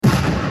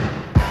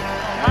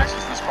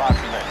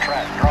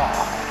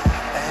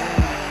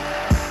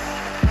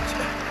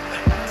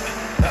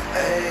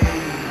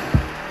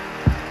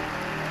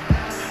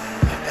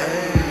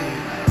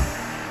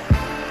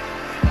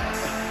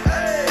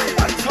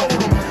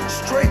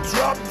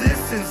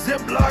and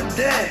Ziploc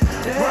that.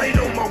 Right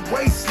on my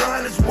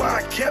waistline is why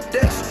I kept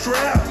that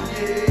strap.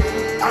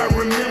 I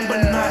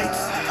remember nights,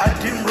 I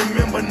didn't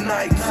remember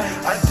nights.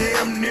 I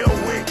damn near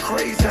went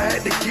crazy, I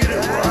had to get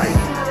it right.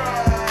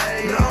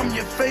 Now I'm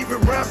your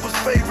favorite rapper's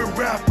favorite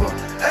rapper.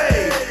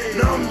 Hey,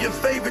 now I'm your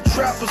favorite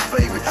trapper's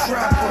favorite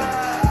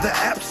trapper. The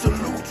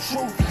absolute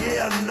truth,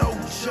 yeah, no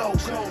joke.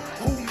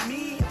 Who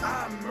me,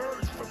 I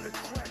emerged from the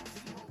crack.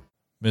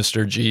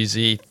 Mr.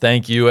 Jeezy,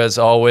 thank you as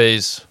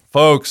always.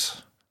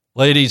 Folks,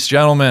 ladies,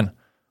 gentlemen,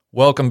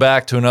 welcome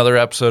back to another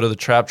episode of the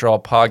Trap Draw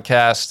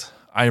Podcast.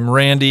 I'm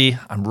Randy.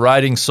 I'm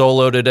riding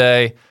solo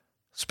today.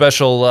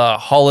 Special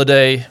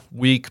holiday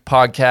week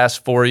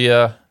podcast for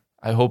you.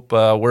 I hope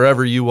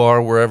wherever you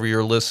are, wherever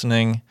you're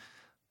listening,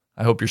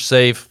 I hope you're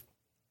safe.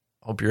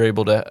 I hope you're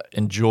able to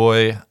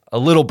enjoy a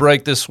little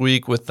break this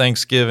week with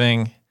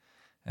Thanksgiving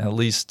and at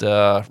least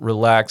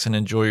relax and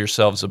enjoy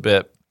yourselves a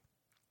bit.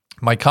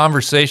 My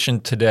conversation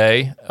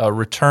today, a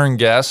return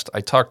guest,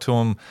 I talked to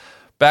him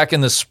back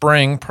in the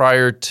spring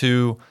prior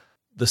to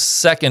the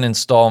second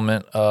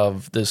installment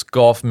of this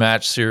golf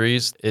match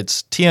series.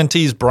 It's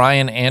TNT's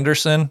Brian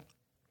Anderson.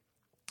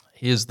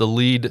 He is the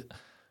lead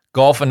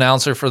golf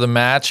announcer for the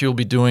match. He'll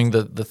be doing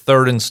the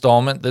third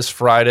installment this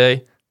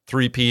Friday,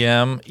 3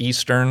 p.m.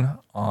 Eastern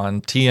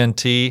on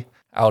TNT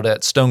out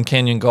at Stone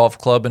Canyon Golf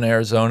Club in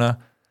Arizona.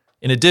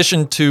 In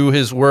addition to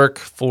his work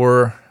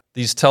for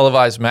these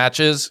televised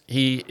matches,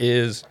 he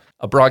is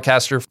a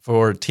broadcaster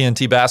for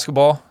TNT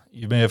basketball.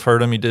 You may have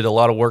heard him. He did a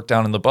lot of work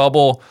down in the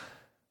bubble,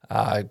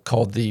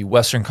 called the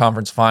Western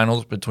Conference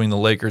Finals between the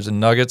Lakers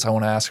and Nuggets. I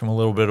want to ask him a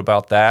little bit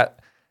about that.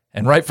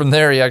 And right from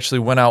there, he actually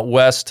went out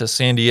west to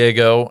San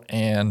Diego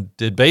and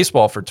did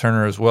baseball for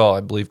Turner as well,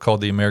 I believe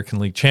called the American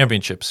League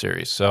Championship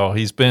Series. So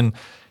he's been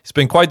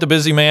quite the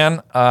busy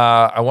man.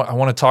 I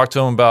want to talk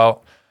to him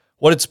about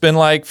what it's been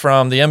like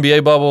from the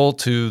NBA bubble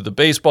to the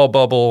baseball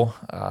bubble,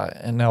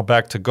 and now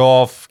back to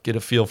golf, get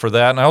a feel for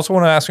that. And I also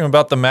want to ask him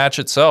about the match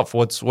itself.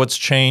 What's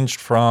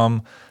changed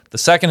from the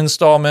second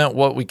installment,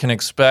 what we can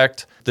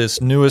expect, this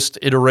newest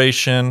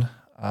iteration.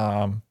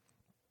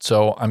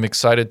 So I'm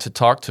excited to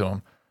talk to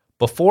him.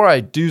 Before I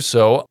do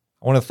so,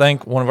 I want to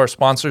thank one of our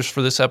sponsors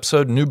for this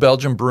episode, New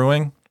Belgium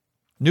Brewing.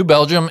 New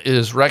Belgium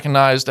is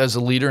recognized as a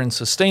leader in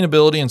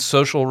sustainability and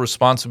social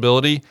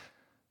responsibility.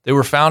 They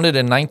were founded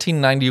in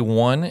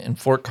 1991 in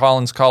Fort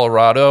Collins,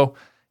 Colorado,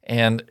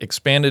 and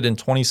expanded in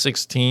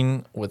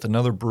 2016 with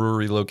another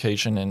brewery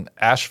location in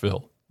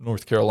Asheville,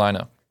 North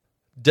Carolina.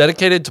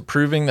 Dedicated to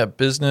proving that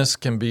business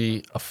can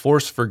be a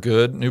force for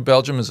good, New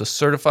Belgium is a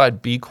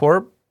certified B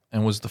Corp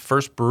and was the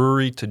first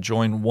brewery to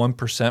join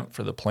 1%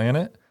 for the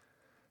planet.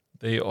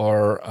 They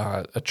are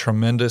a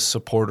tremendous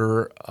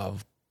supporter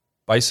of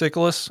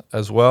bicyclists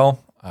as well.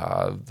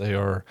 They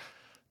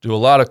do a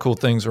lot of cool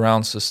things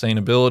around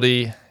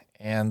sustainability,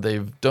 and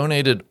they've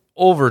donated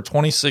over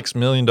 $26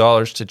 million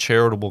to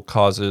charitable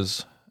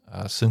causes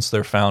since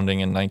their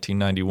founding in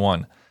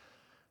 1991.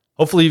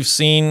 Hopefully you've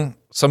seen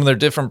some of their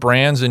different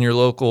brands in your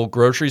local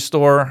grocery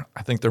store.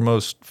 I think their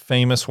most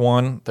famous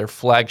one, their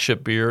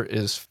flagship beer,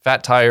 is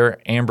Fat Tire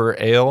Amber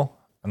Ale.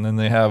 And then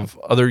they have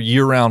other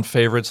year-round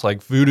favorites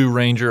like Voodoo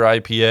Ranger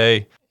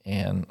IPA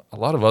and a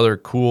lot of other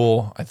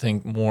cool, I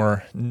think,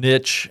 more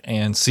niche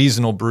and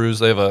seasonal brews.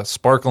 They have a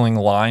sparkling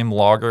lime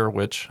lager,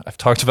 which I've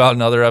talked about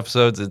in other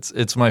episodes.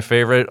 It's my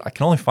favorite. I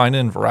can only find it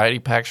in variety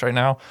packs right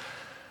now.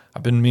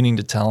 I've been meaning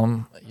to tell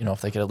them,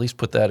 if they could at least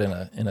put that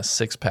in a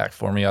six-pack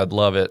for me, I'd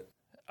love it.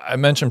 I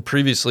mentioned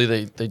previously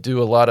they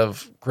do a lot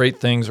of great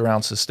things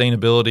around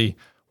sustainability.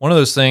 One of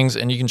those things,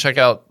 and you can check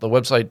out the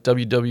website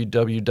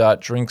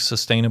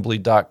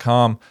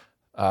www.drinksustainably.com.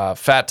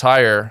 Fat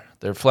Tire,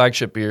 their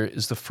flagship beer,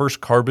 is the first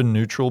carbon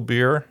neutral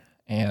beer,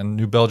 and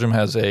New Belgium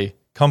has a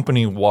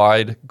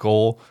company-wide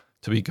goal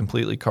to be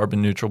completely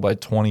carbon neutral by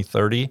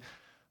 2030.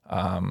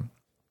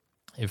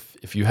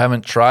 If you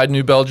haven't tried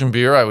New Belgium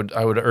beer, I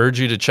would urge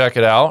you to check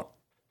it out.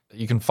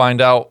 You can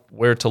find out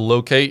where to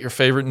locate your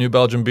favorite New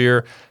Belgium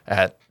beer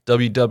at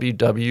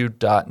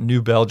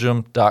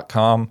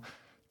www.newbelgium.com.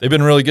 They've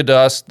been really good to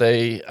us.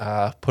 They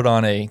put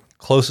on a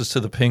closest to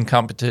the pin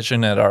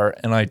competition at our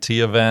NIT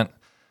event,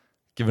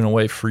 giving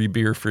away free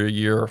beer for a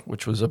year,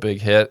 which was a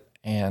big hit.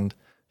 And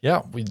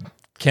yeah, we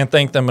can't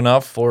thank them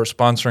enough for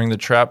sponsoring the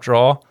Trap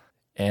Draw.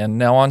 And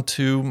now on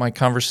to my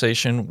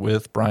conversation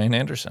with Brian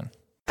Anderson.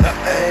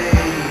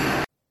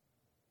 Back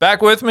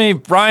with me,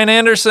 Brian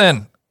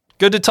Anderson.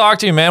 Good to talk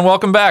to you, man.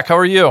 Welcome back. How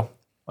are you?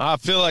 I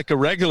feel like a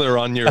regular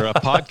on your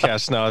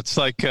podcast now. It's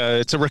like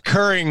it's a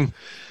recurring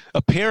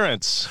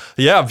appearance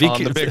on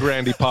the Big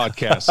Randy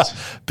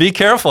podcast. Be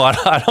careful.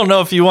 I don't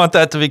know if you want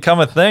that to become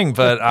a thing,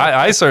 but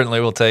I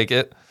certainly will take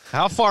it.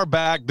 How far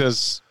back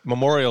does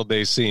Memorial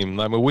Day seem?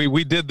 I mean,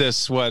 we did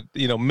this,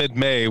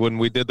 mid-May when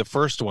we did the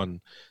first one.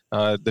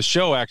 The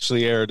show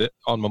actually aired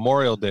on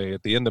Memorial Day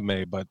at the end of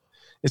May, but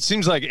it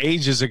seems like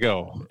ages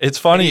ago. It's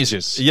funny.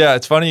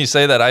 It's funny you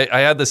say that. I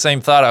had the same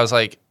thought. I was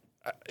like,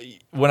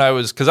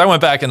 because I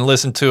went back and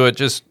listened to it,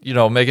 just,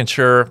 making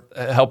sure,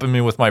 helping me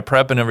with my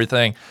prep and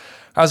everything.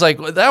 I was like,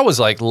 that was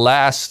like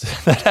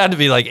that had to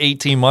be like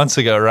 18 months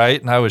ago, right?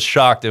 And I was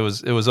shocked. It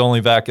was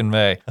only back in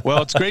May.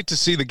 Well, it's great to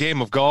see the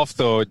game of golf,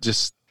 though.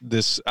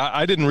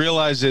 I didn't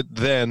realize it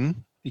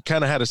then. You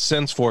kind of had a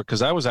sense for it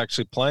because I was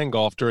actually playing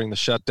golf during the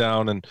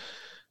shutdown, and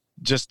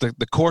just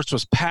the course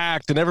was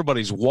packed and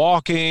everybody's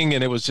walking,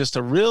 and it was just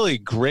a really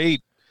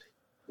great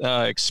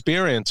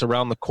experience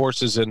around the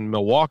courses in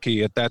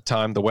Milwaukee at that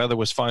time. The weather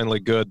was finally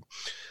good,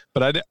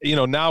 but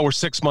now we're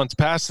 6 months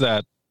past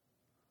that,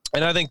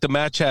 and I think the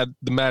match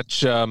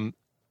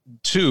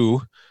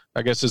two,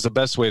 I guess is the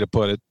best way to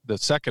put it. The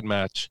second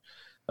match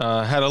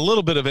had a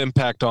little bit of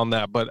impact on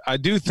that, but I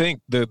do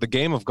think the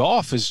game of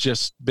golf has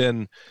just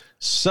been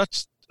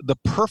such the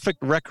perfect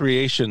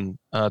recreation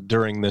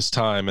during this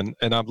time,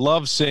 and I've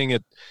loved seeing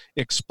it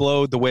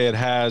explode the way it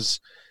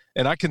has.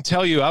 And I can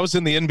tell you, I was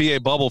in the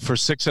NBA bubble for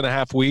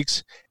 6.5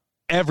 weeks.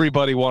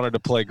 Everybody wanted to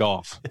play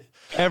golf.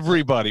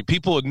 Everybody.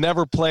 People had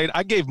never played.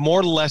 I gave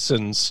more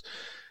lessons,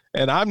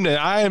 and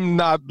I am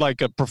not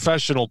like a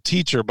professional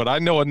teacher, but I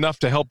know enough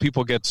to help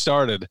people get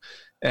started.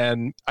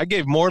 And I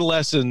gave more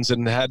lessons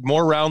and had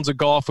more rounds of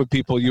golf with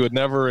people you would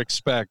never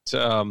expect.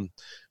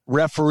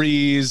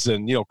 Referees,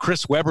 and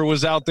Chris Webber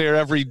was out there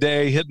every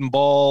day hitting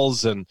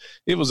balls, and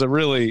it was a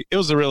really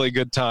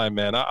good time,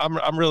 man.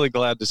 I'm really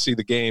glad to see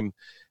the game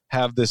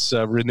have this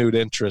renewed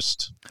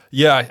interest.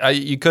 Yeah,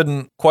 you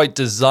couldn't quite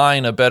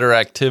design a better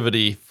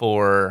activity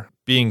for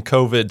being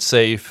COVID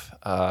safe.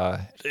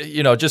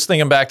 Just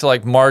thinking back to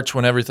like March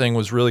when everything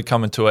was really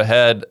coming to a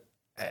head.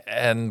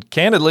 And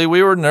candidly,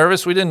 we were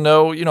nervous. We didn't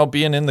know,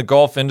 being in the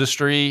golf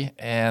industry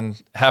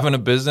and having a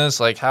business,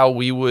 like how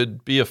we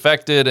would be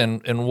affected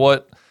and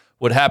what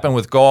would happen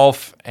with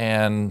golf.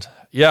 And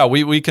yeah,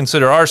 we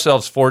consider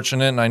ourselves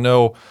fortunate. And I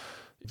know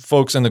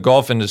folks in the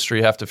golf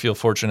industry have to feel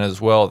fortunate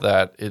as well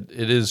that it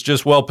is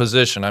just well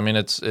positioned. I mean,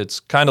 it's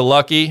kind of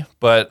lucky,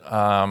 but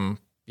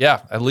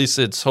at least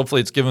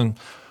hopefully it's given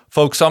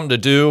folks something to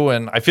do.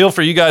 And I feel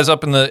for you guys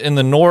up in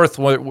the north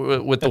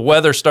with the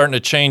weather starting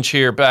to change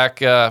here, back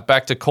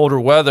to colder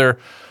weather.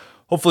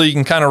 Hopefully you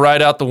can kind of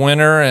ride out the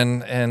winter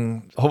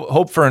and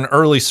hope for an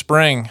early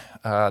spring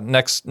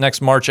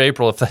next March,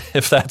 April,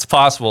 if that's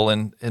possible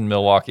in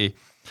Milwaukee.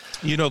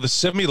 The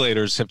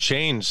simulators have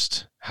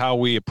changed how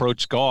we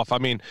approach golf. I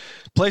mean,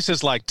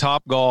 places like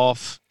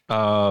Topgolf,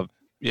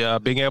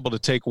 being able to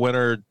take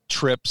winter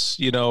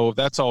trips,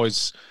 that's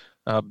always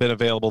been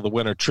available, the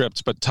winter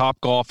trips. But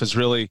Topgolf has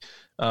really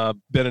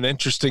been an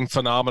interesting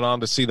phenomenon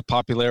to see the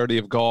popularity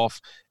of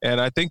golf. And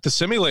I think the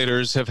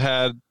simulators have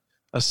had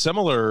a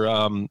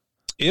similar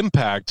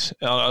impact,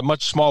 a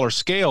much smaller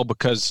scale,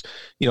 because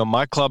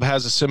my club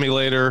has a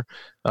simulator.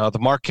 The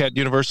Marquette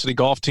University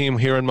golf team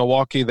here in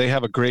Milwaukee, they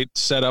have a great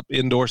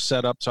indoor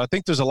setup. So I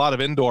think there's a lot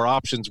of indoor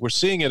options. We're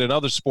seeing it in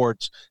other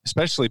sports,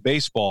 especially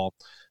baseball,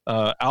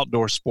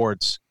 outdoor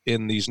sports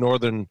in these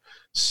northern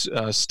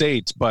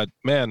states. But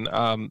man,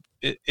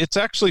 it's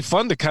actually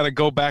fun to kind of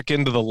go back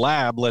into the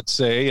lab, let's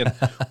say, and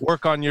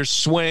work on your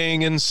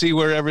swing and see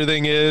where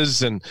everything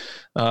is. And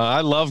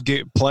I love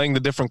playing the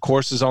different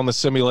courses on the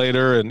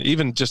simulator, and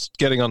even just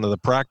getting onto the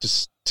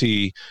practice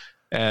tee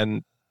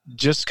and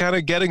just kind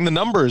of getting the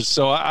numbers.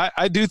 So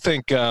I do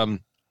think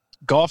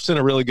golf's in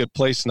a really good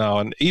place now.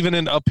 And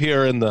even up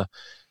here in the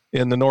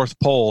North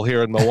Pole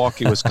here in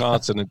Milwaukee,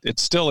 Wisconsin,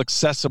 it's still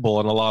accessible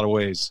in a lot of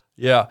ways.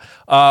 Yeah.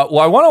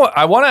 Well,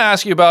 I want to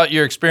ask you about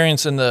your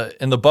experience in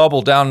the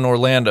bubble down in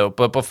Orlando.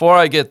 But before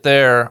I get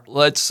there,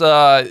 let's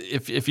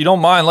if you don't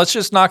mind, let's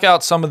just knock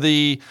out some of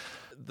the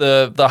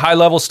high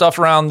level stuff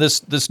around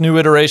this new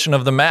iteration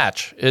of the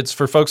match. It's,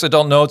 for folks that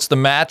don't know, it's the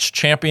match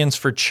Champions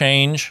for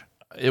Change.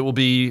 It will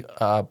be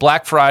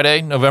Black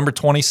Friday, November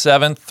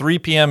 27th, 3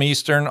 p.m.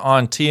 Eastern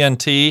on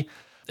TNT.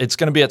 It's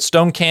going to be at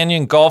Stone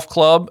Canyon Golf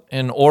Club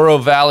in Oro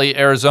Valley,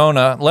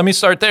 Arizona. Let me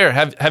start there.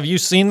 Have you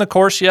seen the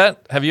course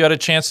yet? Have you had a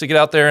chance to get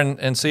out there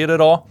and see it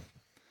at all?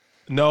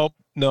 No.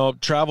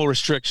 Travel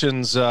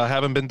restrictions,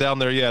 haven't been down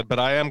there yet, but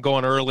I am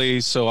going early,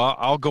 so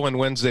I'll go in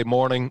Wednesday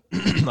morning.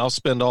 I'll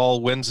spend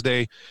all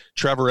Wednesday.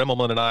 Trevor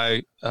Immelman and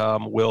I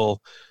will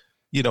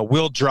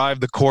drive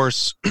the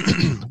course.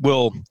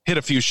 We'll hit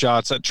a few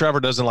shots. Trevor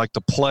doesn't like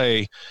to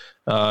play.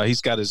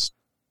 He's got his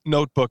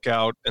notebook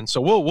out, and so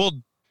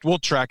we'll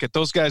track it.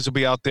 Those guys will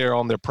be out there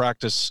on their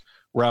practice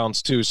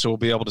rounds too, so we'll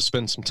be able to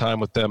spend some time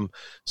with them.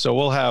 So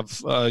we'll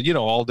have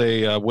all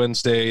day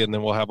Wednesday, and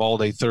then we'll have all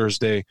day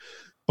Thursday.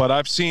 But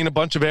I've seen a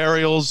bunch of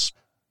aerials.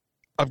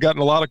 I've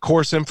gotten a lot of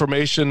course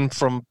information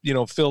from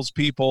Phil's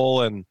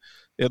people, and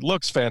it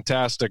looks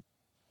fantastic.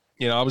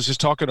 I was just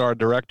talking to our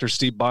director,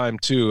 Steve Bime,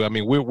 too. I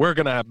mean, we're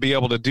going to be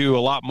able to do a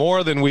lot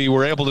more than we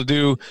were able to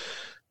do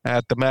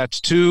at the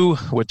match 2,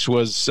 which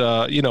was,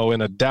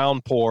 in a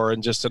downpour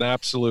and just an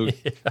absolute,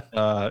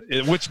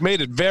 which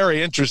made it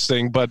very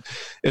interesting. But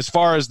as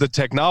far as the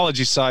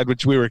technology side,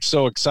 which we were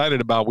so excited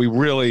about, we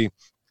really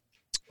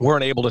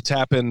weren't able to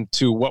tap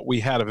into what we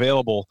had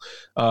available.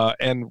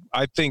 And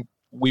I think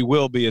we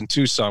will be in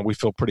Tucson. We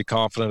feel pretty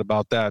confident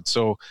about that.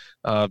 So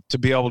to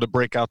be able to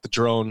break out the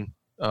drone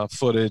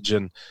footage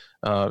and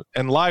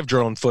live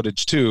drone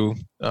footage too,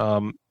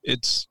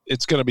 it's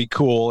going to be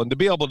cool. And to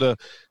be able to,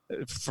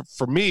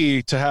 for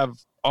me to have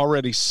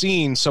already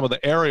seen some of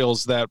the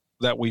aerials that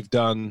we've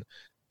done,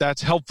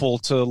 that's helpful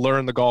to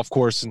learn the golf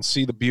course and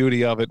see the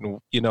beauty of it. And,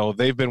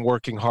 they've been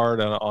working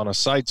hard on a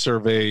site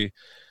survey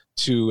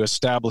to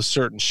establish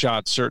certain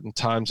shots, certain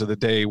times of the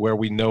day where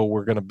we know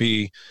we're going to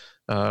be,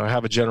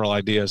 have a general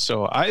idea.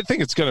 So I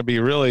think it's going to be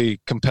really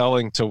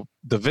compelling to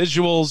the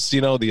visuals,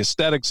 the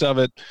aesthetics of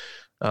it.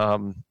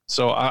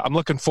 So I'm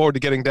looking forward to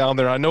getting down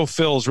there. I know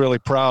Phil's really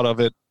proud of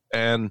it,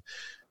 and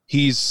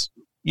he's,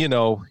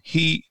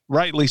 he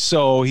rightly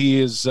so. He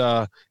is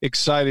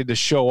excited to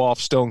show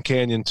off Stone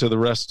Canyon to the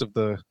rest of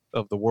the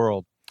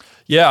world.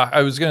 Yeah,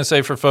 I was going to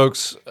say for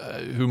folks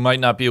who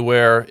might not be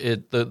aware,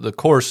 the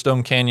course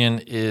Stone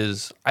Canyon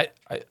is,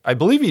 I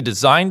believe he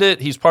designed it.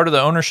 He's part of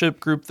the ownership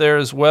group there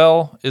as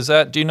well. Is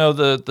that? Do you know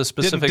the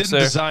specifics didn't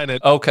there? Design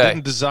it. Okay.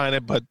 Didn't design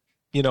it, but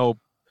he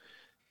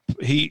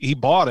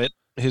bought it.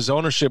 His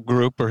ownership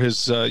group or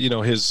his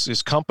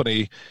his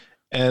company,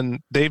 and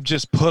they've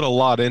just put a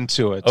lot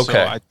into it. Okay.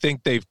 So I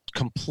think they've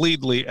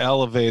completely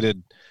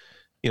elevated,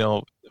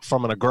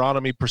 from an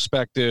agronomy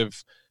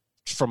perspective,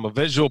 from a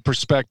visual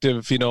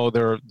perspective,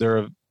 there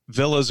are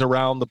villas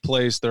around the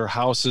place, there are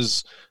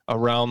houses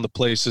around the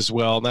place as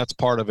well, and that's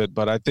part of it.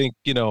 But I think,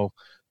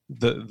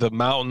 the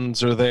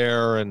mountains are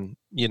there, and,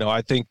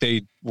 I think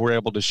they were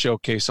able to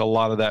showcase a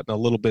lot of that in a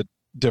little bit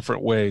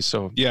different way.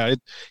 So yeah,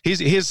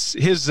 his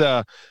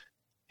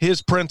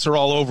prints are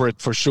all over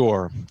it for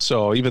sure.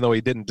 So even though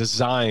he didn't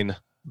design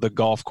the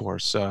golf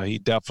course, he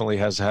definitely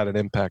has had an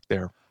impact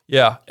there.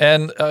 Yeah,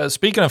 and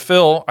speaking of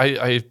Phil,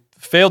 I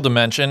failed to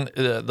mention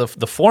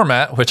the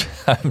format, which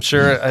I'm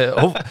sure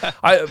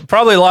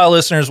probably a lot of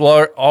listeners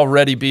will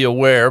already be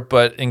aware,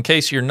 but in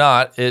case you're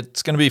not,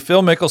 it's going to be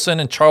Phil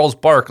Mickelson and Charles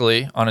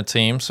Barkley on a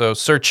team. So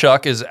Sir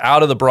Chuck is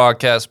out of the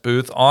broadcast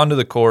booth onto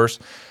the course,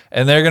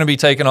 and they're going to be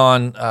taking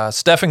on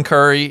Stephen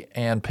Curry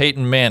and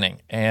Peyton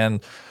Manning.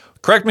 And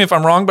correct me if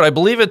I'm wrong, but I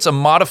believe it's a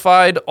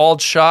modified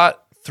alt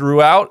shot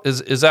throughout.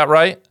 Is that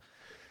right?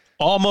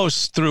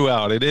 Almost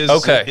throughout. It is.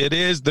 Okay. It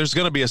is. There's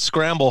going to be a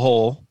scramble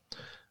hole.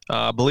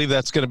 I believe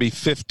that's going to be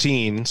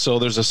 15. So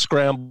there's a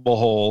scramble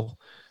hole.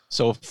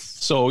 So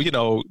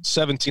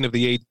 17 of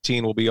the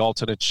 18 will be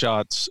alternate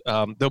shots.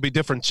 There'll be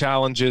different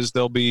challenges.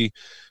 There'll be,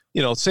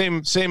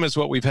 same as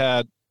what we've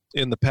had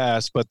in the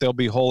past, but there'll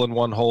be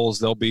hole-in-one holes.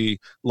 There'll be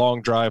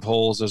long drive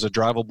holes. There's a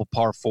drivable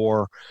par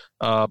 4.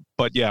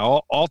 But yeah,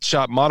 alt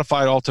shot,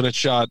 modified alternate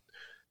shot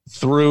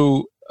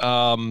through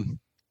 14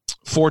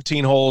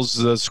 holes,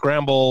 the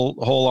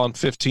scramble hole on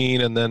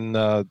 15, and then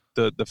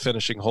the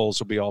finishing holes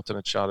will be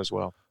alternate shot as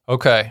well.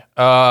 Okay.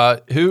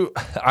 Who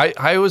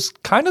I was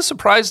kind of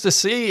surprised to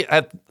see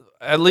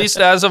at least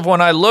as of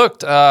when I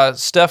looked,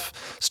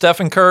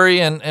 Stephen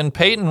Curry and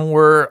Peyton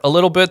were a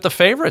little bit the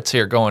favorites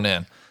here going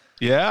in.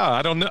 Yeah,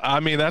 I don't know. I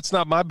mean, that's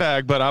not my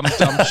bag, but I'm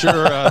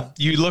sure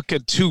you look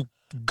at two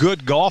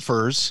good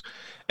golfers,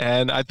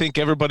 and I think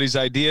everybody's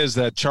idea is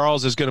that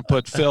Charles is going to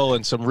put Phil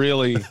in some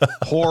really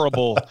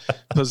horrible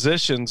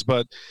positions.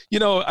 But,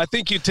 I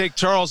think you take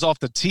Charles off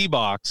the tee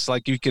box,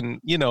 like you can,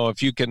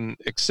 if you can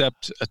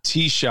accept a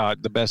tee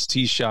shot, the best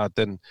tee shot,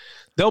 then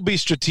they'll be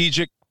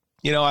strategic.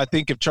 I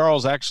think if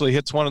Charles actually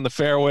hits one in the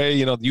fairway,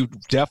 you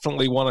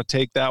definitely want to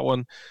take that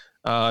one.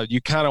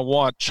 You kind of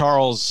want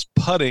Charles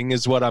putting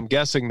is what I'm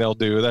guessing they'll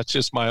do. That's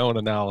just my own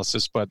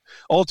analysis. But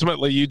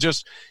ultimately, you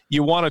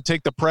want to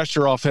take the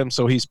pressure off him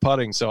so he's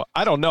putting. So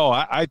I don't know.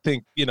 I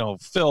think,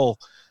 Phil,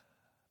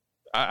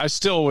 I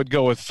still would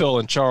go with Phil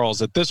and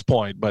Charles at this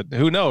point. But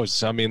who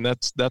knows? I mean,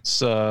 that's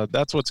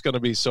what's going to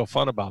be so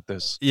fun about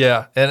this.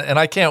 Yeah, and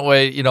I can't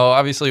wait.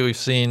 Obviously, we've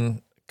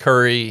seen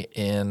Curry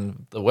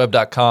in the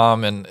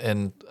web.com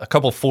and a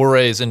couple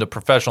forays into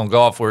professional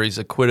golf where he's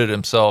acquitted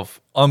himself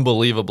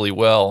unbelievably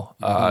well.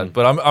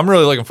 But I'm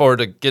really looking forward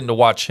to getting to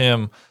watch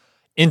him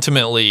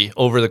intimately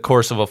over the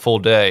course of a full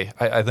day.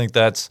 I think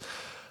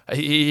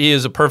he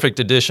is a perfect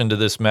addition to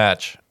this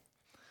match.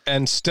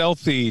 And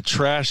stealthy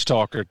trash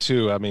talker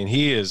too. I mean,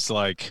 he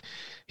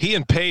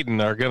and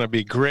Peyton are going to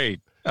be great.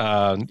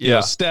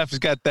 Steph's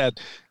got that,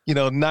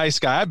 nice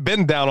guy. I've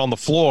been down on the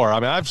floor. I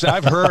mean,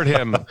 I've heard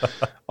him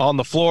on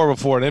the floor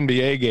before in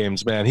NBA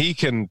games, man. He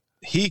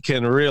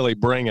can really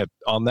bring it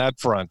on that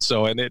front.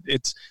 So, and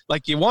it's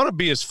like you want to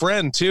be his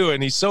friend too.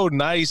 And he's so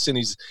nice, and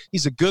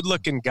he's a good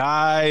looking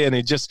guy, and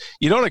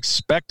you don't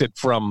expect it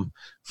from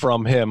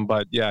him.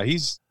 But yeah,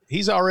 he's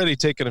already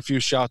taken a few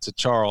shots at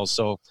Charles.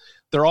 So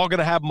they're all going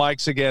to have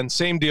mics again.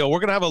 Same deal. We're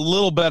going to have a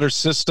little better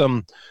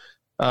system.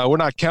 We're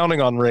not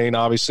counting on rain,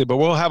 obviously, but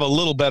we'll have a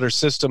little better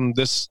system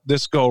this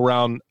go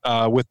around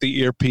with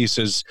the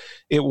earpieces.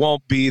 It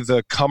won't be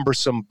the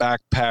cumbersome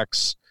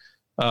backpacks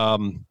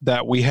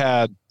that we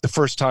had the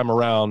first time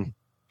around.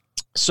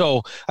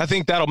 So I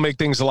think that'll make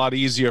things a lot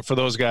easier for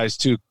those guys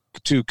to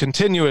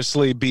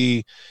continuously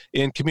be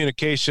in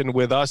communication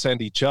with us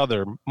and each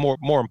other.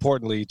 More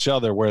importantly, each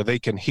other, where they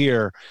can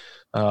hear.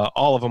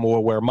 All of them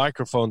will wear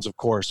microphones, of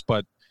course,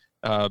 but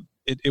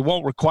it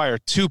won't require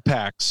 2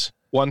 packs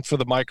one for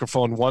the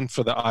microphone, one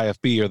for the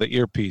IFB or the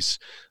earpiece.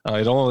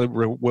 It only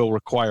will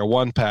require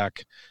one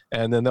pack,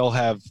 and then they'll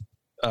have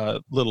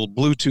little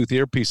Bluetooth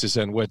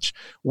earpieces in, which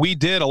we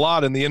did a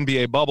lot in the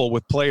NBA bubble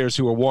with players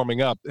who were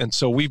warming up. And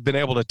so we've been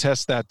able to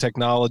test that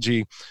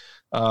technology.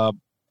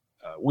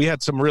 We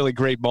had some really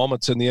great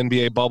moments in the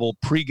NBA bubble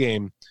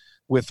pregame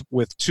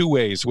with two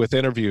ways, with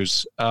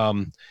interviews.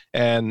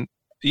 And,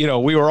 you know,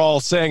 we were all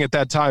saying at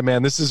that time,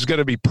 man, this is going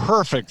to be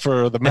perfect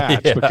for the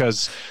match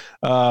because,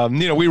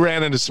 you know, we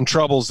ran into some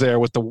troubles there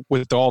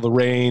with all the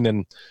rain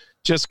and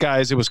just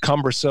guys, it was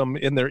cumbersome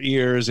in their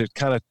ears. It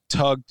kind of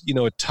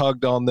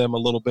tugged on them a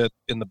little bit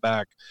in the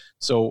back.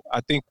 So I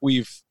think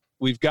we've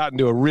gotten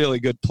to a really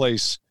good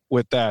place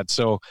with that.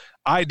 So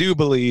I do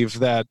believe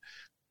that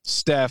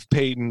Steph,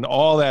 Peyton,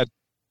 all that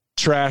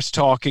trash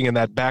talking and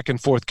that back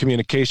and forth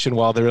communication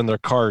while they're in their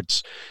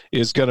carts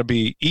is going to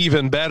be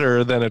even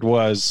better than it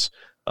was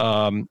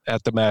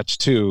at the match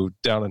 2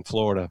 down in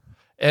Florida.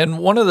 And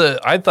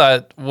I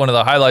thought one of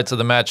the highlights of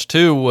the match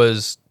 2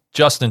 was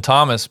Justin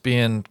Thomas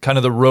being kind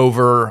of the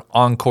rover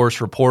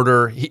on-course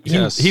reporter.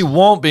 He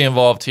won't be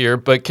involved here,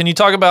 but can you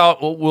talk about,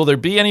 will there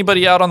be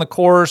anybody out on the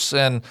course?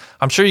 And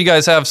I'm sure you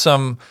guys have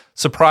some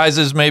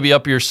surprises maybe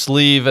up your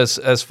sleeve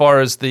as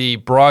far as the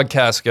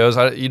broadcast goes.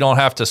 You don't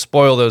have to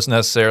spoil those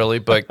necessarily,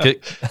 but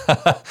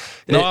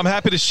no, I'm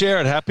happy to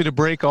share it. Happy to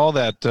break all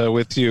that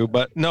with you.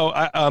 But no,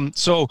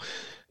 so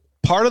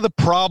part of the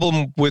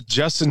problem with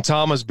Justin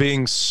Thomas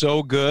being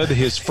so good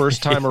his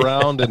first time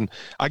around, and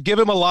I give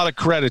him a lot of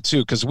credit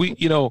too, because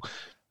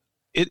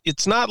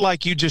it's not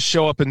like you just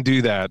show up and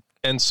do that.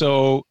 And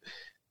so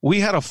we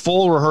had a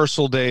full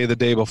rehearsal day the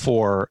day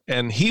before,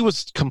 and he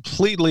was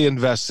completely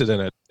invested in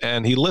it.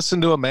 And he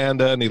listened to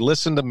Amanda, and he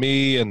listened to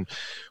me, and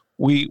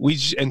we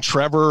and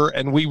Trevor,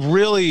 and we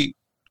really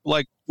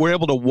were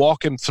able to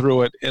walk him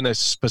through it in a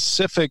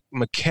specific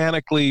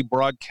mechanically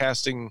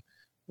broadcasting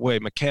way,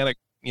 mechanics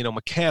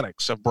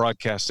of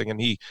broadcasting, and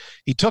he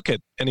took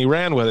it and he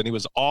ran with it and he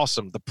was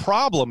awesome. The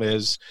problem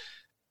is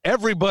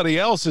everybody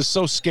else is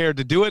so scared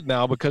to do it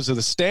now because of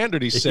the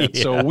standard he set.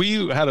 So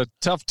we had a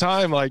tough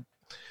time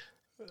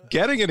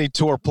getting any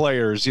tour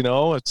players,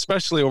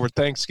 especially over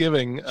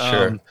Thanksgiving.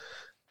 Sure.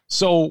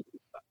 So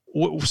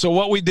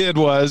what we did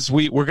was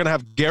we're going to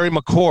have Gary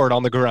McCord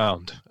on the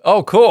ground.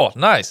 Oh, cool.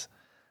 Nice.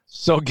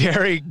 So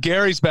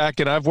Gary's back,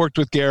 and I've worked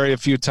with Gary a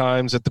few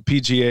times at the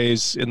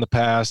PGAs in the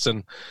past,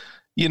 and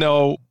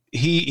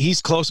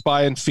he's close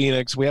by in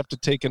Phoenix. We have to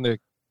take into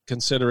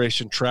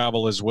consideration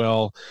travel as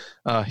well.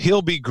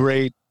 He'll be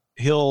great.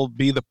 He'll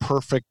be the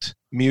perfect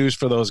muse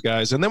for those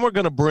guys. And then we're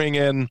going to bring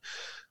in,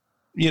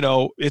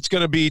 it's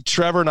going to be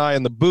Trevor and I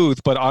in the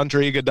booth, but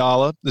Andre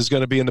Iguodala is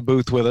going to be in the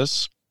booth with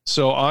us.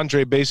 So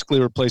Andre basically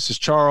replaces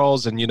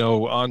Charles, and,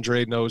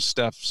 Andre knows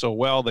Steph so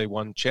well. They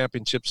won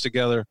championships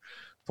together,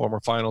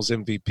 former finals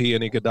MVP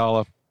and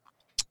Iguodala.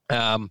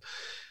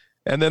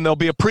 And then there'll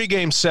be a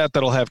pregame set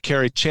that'll have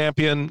Kerry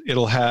Champion.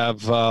 It'll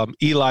have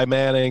Eli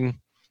Manning,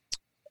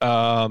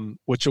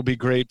 which will be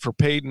great for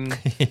Peyton.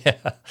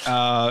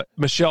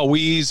 Michelle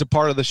Wee's a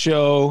part of the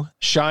show.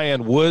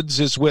 Cheyenne Woods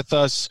is with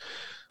us.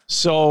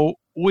 So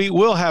we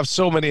will have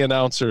so many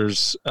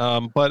announcers.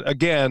 But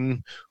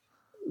again,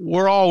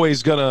 we're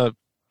always going to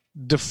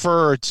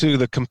defer to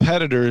the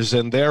competitors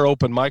and their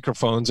open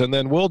microphones, and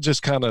then we'll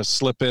just kind of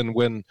slip in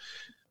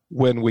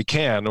when we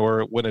can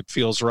or when it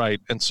feels right.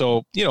 And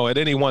so, at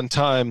any one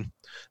time,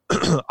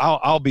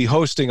 I'll be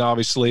hosting,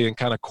 obviously, and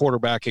kind of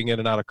quarterbacking in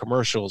and out of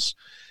commercials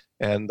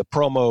and the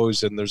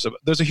promos. And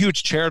there's a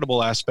huge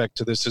charitable aspect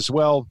to this as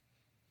well,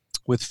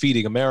 with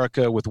Feeding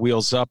America, with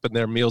Wheels Up and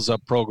their Meals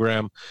Up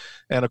program.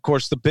 And of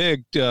course, the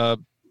big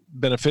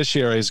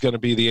beneficiary is going to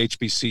be the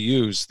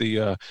HBCUs,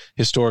 the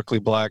historically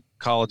black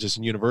colleges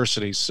and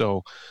universities.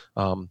 So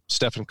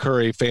Stephen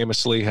Curry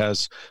famously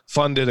has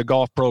funded a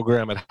golf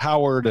program at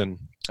Howard, and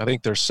I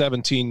think there's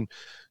 17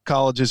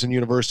 colleges and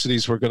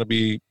universities we're going to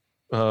be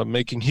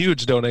making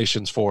huge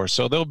donations for.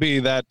 So there'll be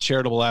that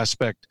charitable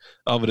aspect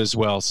of it as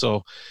well.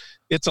 So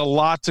it's a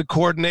lot to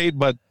coordinate,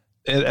 but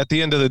at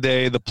the end of the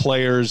day, the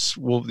players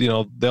will,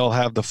 they'll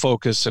have the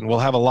focus, and we'll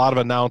have a lot of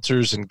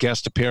announcers and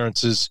guest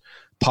appearances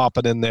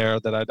popping in there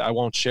that I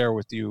won't share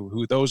with you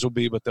who those will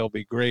be, but they'll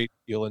be great.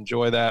 You'll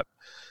enjoy that.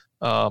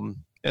 And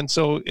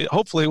so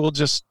hopefully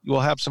we'll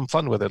have some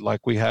fun with it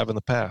like we have in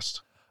the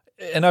past.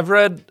 And I've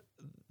read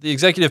the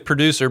executive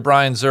producer,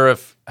 Brian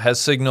Zurif, has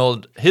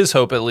signaled his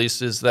hope, at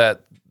least, is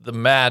that the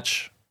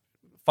match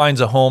finds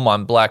a home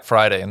on Black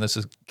Friday, and this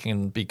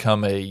can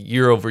become a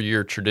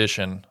year-over-year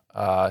tradition.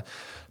 I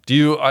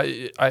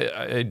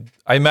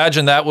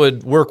imagine that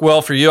would work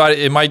well for you.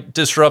 It might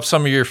disrupt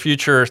some of your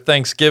future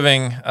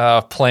Thanksgiving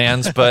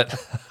plans, but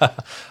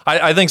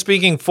I think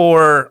speaking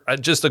for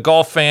just a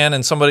golf fan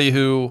and somebody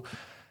who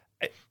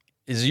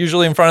is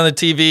usually in front of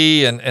the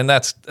TV, and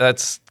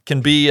that's can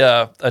be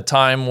a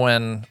time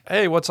when,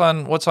 hey, what's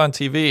on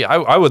TV?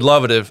 I would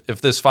love it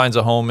if this finds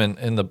a home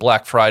in the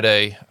Black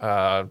Friday,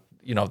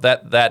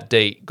 that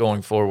date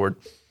going forward.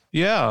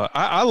 Yeah,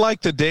 I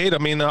like the date. I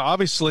mean,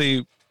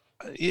 obviously,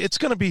 it's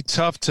going to be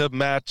tough to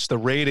match the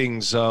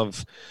ratings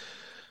of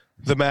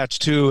the match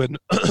too, and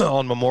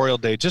on Memorial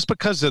Day, just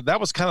because that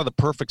was kind of the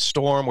perfect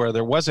storm where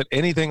there wasn't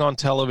anything on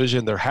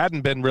television. There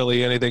hadn't been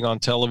really anything on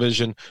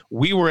television.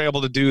 We were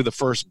able to do the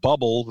first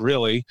bubble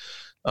really,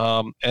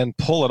 and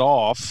pull it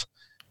off.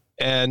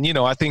 And,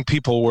 I think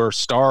people were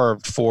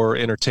starved for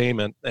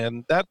entertainment,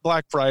 and that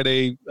Black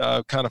Friday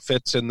kind of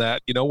fits in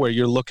that, where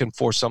you're looking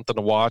for something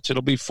to watch.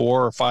 It'll be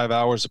 4 or 5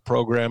 hours of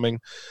programming.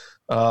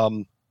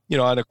 I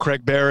know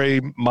Craig Berry,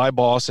 my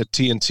boss at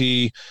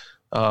TNT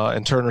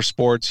and Turner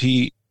Sports,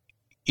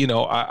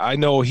 I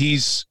know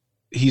he's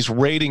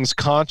ratings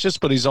conscious,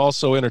 but he's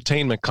also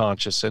entertainment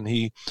conscious. And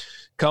he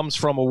comes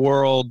from a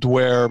world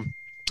where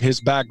his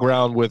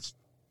background with,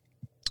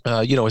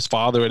 his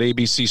father at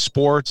ABC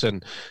Sports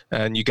and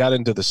you got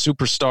into the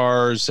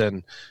superstars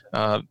and,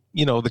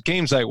 the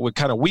games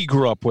that we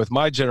grew up with,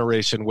 my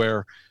generation,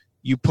 where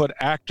you put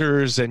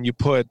actors and you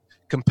put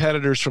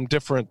competitors from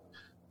different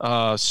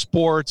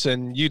sports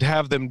and you'd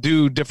have them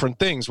do different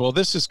things. Well,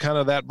 this is kind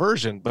of that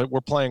version, but we're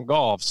playing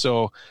golf.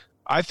 So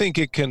I think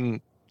it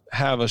can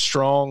have a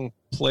strong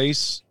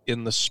place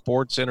in the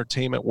sports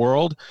entertainment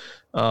world.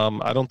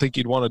 I don't think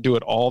you'd want to do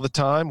it all the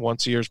time.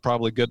 Once a year is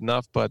probably good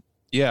enough, but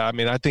yeah, I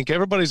mean, I think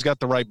everybody's got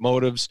the right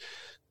motives.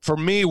 For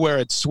me, where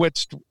it's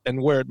switched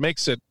and where it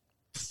makes it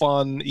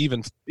fun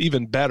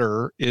even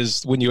better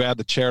is when you add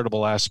the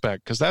charitable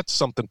aspect, because that's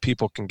something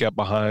people can get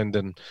behind.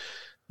 And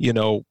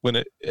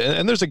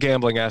and there's a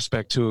gambling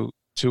aspect to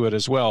it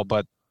as well.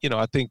 But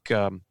I think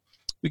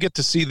we get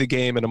to see the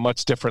game in a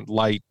much different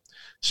light,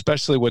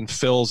 especially when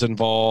Phil's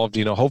involved.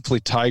 Hopefully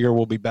Tiger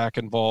will be back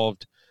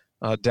involved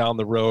down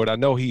the road. I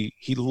know he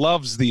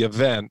loves the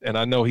event, and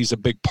I know he's a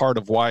big part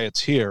of why it's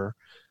here.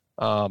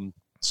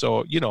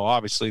 So,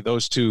 obviously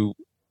those two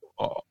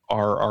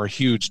are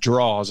huge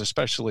draws,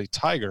 especially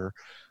Tiger.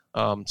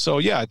 So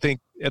yeah, I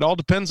think it all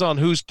depends on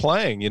who's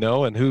playing,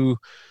 and who,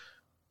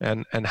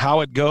 and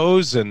how it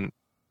goes and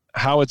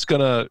how it's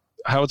going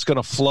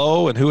to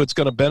flow and who it's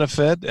going to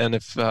benefit. And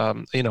if,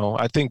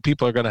 I think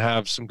people are going to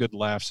have some good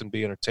laughs and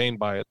be entertained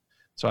by it.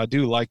 So I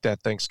do like that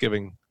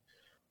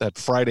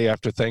Friday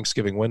after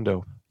Thanksgiving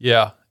window.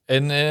 Yeah.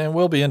 And it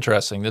will be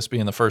interesting, this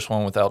being the first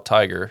one without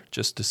Tiger,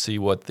 just to see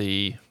what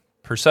the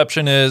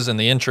perception is and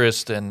the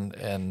interest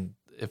and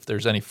if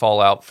there's any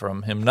fallout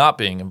from him not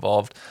being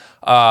involved.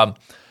 And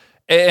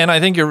I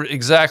think you're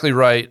exactly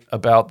right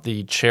about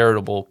the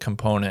charitable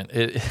component.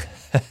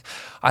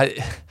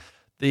 I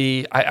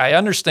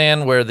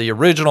understand where the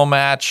original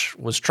match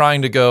was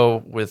trying to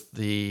go with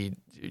the,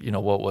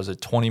 what was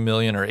it, $20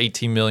 million or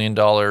 $18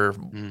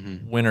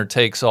 million winner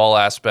takes all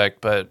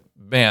aspect. But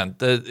man,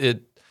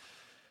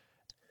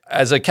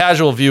 as a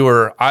casual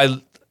viewer,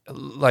 I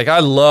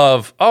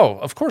love,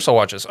 of course I'll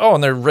watch this. Oh,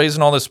 and they're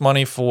raising all this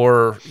money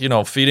for,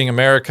 Feeding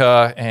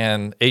America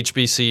and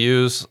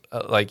HBCUs.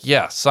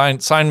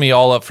 Sign me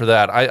all up for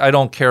that. I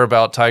don't care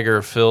about Tiger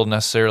or Phil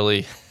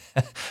necessarily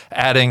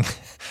adding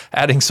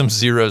some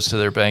zeros to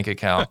their bank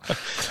account.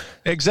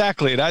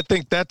 Exactly. And I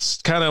think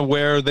that's kind of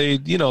where they,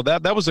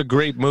 that was a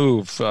great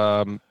move.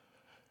 When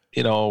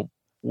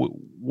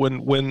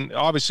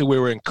obviously we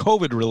were in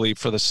COVID relief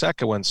for the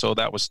second one, so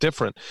that was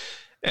different.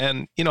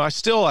 And,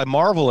 I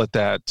marvel at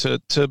that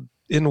to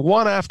in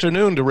one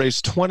afternoon to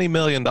raise $20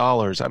 million.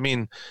 I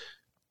mean,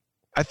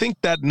 I think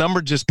that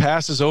number just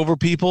passes over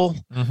people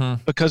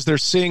because they're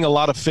seeing a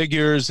lot of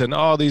figures and,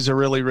 these are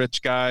really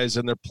rich guys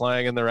and they're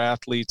playing and they're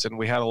athletes and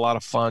we had a lot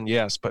of fun.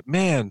 Yes. But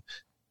man,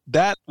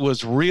 that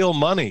was real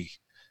money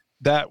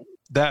that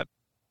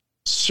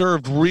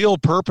served real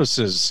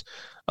purposes.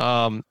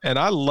 And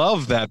I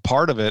love that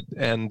part of it.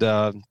 And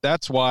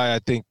that's why I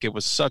think it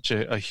was such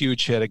a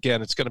huge hit.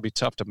 Again, it's going to be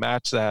tough to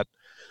match that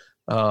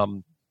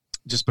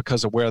just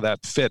because of where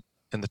that fit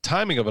and the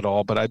timing of it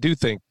all. But I do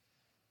think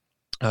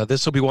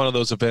this will be one of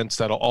those events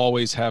that'll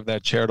always have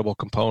that charitable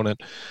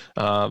component.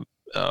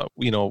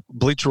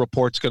 Bleacher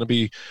Report's going to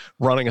be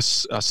running a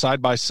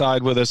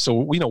side-by-side with us. So,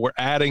 we're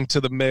adding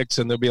to the mix,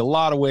 and there'll be a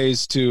lot of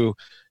ways to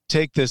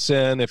take this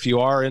in. If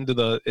you are into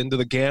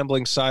the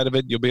gambling side of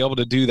it, you'll be able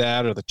to do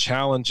that, or the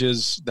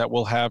challenges that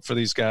we'll have for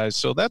these guys.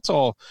 So that's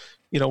all,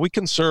 we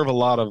can serve a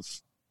lot of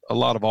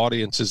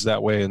audiences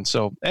that way. And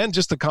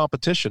just the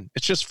competition,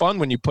 it's just fun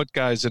when you put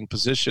guys in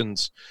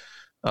positions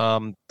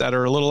that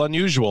are a little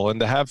unusual, and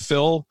to have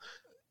Phil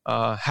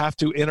have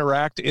to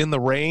interact in the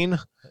rain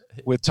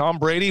with Tom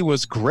Brady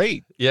was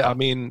great. Yeah. I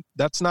mean,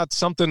 that's not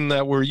something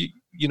that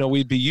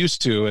we'd be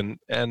used to. And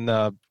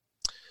the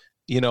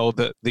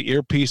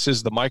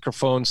earpieces, the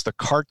microphones, the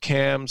cart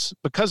cams,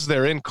 because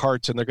they're in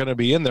carts and they're going to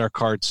be in their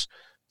carts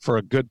for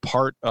a good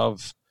part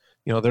of,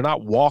 they're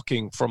not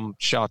walking from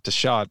shot to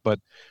shot, but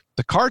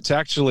the carts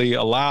actually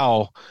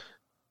allow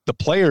the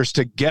players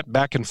to get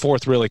back and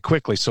forth really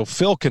quickly. So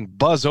Phil can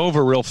buzz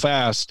over real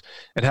fast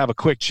and have a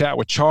quick chat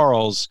with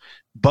Charles,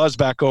 buzz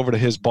back over to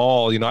his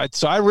ball.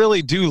 So I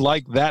really do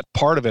like that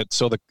part of it.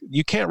 So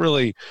you can't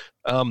really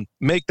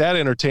make that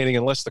entertaining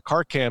unless the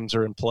cart cams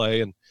are in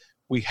play. And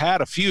we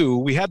had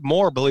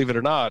more, believe it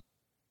or not.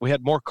 We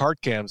had more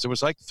cart cams. There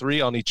was like 3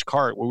 on each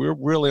cart. We were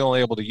really only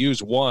able to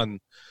use one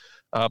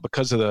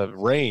because of the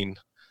rain.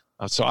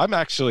 So I'm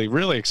actually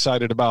really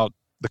excited about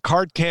the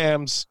card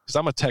cams because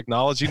I'm a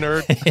technology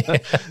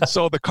nerd.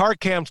 So the card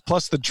cams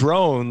plus the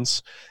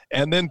drones,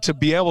 and then to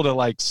be able to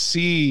like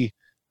see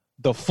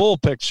the full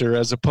picture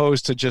as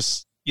opposed to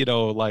just,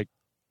 like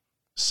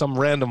some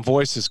random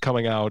voices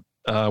coming out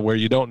where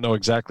you don't know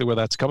exactly where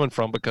that's coming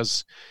from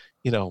because,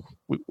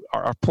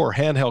 our poor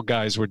handheld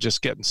guys were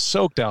just getting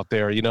soaked out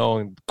there,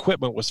 and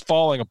equipment was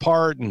falling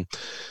apart. And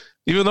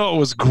even though it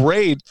was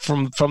great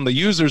from the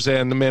user's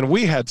end, man,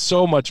 we had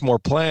so much more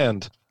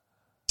planned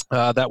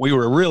that we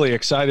were really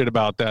excited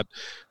about that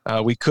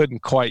we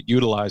couldn't quite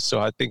utilize. So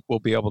I think we'll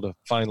be able to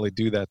finally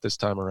do that this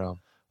time around.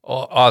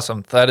 Oh,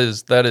 awesome. That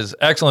is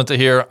excellent to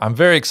hear. I'm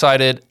very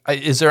excited.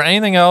 Is there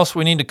anything else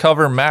we need to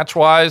cover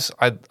match-wise?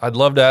 I'd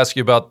love to ask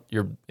you about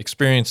your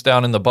experience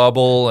down in the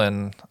bubble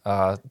and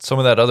some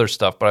of that other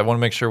stuff, but I want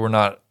to make sure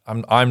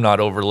I'm not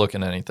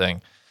overlooking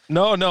anything.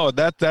 No,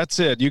 that's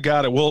it. You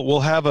got it.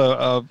 We'll have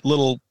a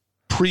little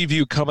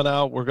preview coming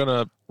out. We're going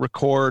to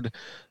record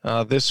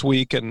this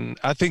week, and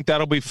I think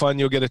that'll be fun.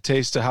 You'll get a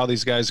taste of how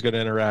these guys are going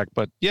to interact.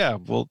 But yeah,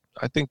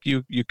 I think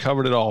you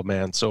covered it all,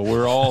 man. So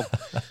we're all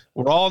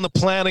in the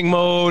planning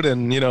mode,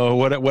 and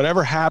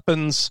whatever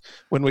happens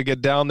when we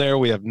get down there,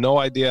 we have no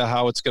idea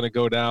how it's going to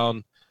go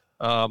down.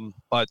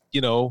 But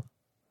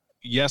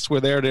yes, we're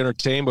there to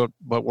entertain, but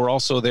we're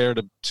also there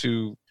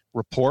to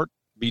report,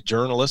 be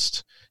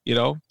journalists,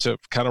 to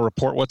kind of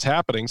report what's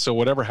happening. So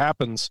whatever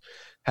happens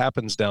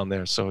down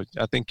there. So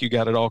I think you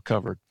got it all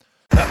covered.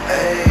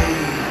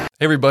 Hey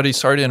everybody,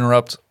 sorry to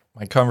interrupt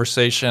my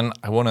conversation.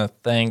 I want to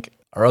thank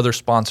our other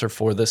sponsor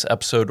for this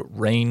episode,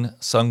 Rain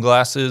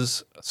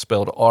Sunglasses,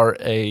 spelled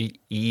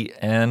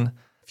RAEN.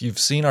 If you've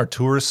seen our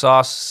Tourist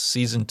Sauce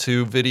Season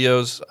 2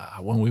 videos,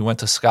 when we went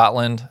to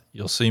Scotland,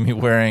 you'll see me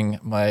wearing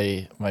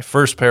my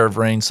first pair of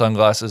Rain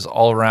sunglasses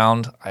all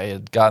around. I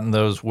had gotten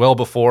those well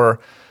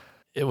before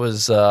it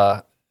was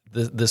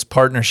this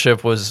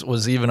partnership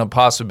was even a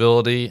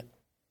possibility.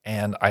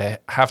 And I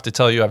have to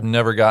tell you, I've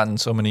never gotten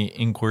so many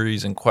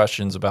inquiries and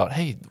questions about,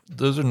 hey,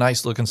 those are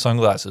nice looking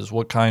sunglasses.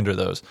 What kind are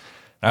those?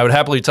 And I would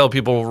happily tell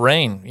people,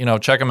 Rain,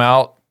 check them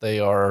out. They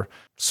are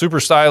super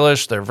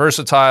stylish. They're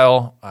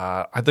versatile.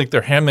 I think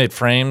their handmade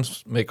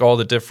frames make all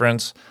the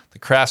difference. The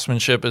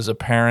craftsmanship is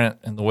apparent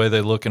in the way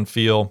they look and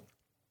feel.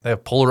 They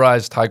have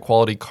polarized,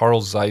 high-quality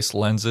Carl Zeiss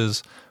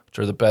lenses, which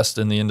are the best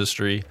in the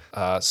industry.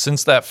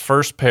 Since that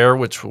first pair,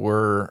 which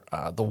were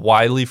the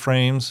Wiley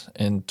frames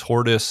in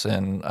tortoise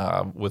and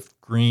with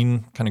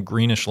green, kind of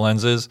greenish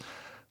lenses,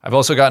 I've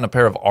also gotten a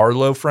pair of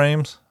Arlo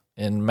frames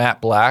in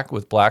matte black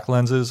with black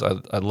lenses.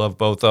 I love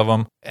both of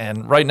them.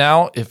 And right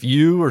now, if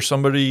you or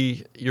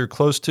somebody you're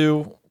close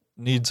to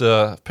needs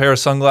a pair of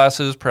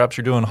sunglasses, perhaps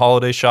you're doing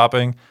holiday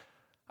shopping,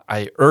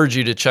 I urge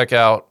you to check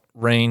out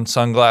Rain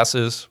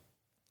Sunglasses.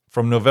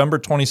 From November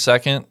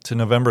 22nd to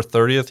November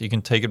 30th, you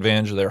can take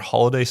advantage of their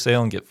holiday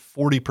sale and get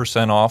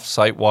 40% off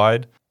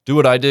site-wide. Do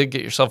what I did.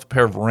 Get yourself a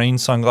pair of Rain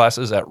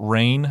sunglasses at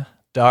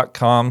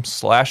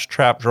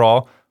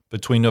rain.com/trapdraw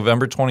between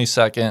November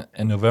 22nd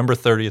and November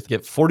 30th.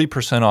 Get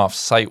 40% off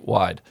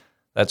site-wide.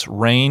 That's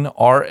rain,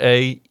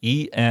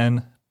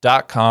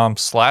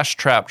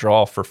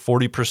 rain.com/trapdraw for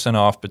 40%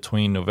 off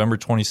between November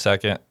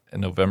 22nd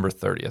and November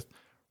 30th.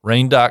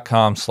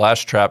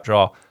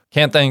 Rain.com/trapdraw.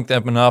 Can't thank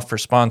them enough for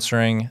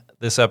sponsoring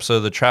this episode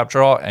of the Trap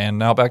Draw. And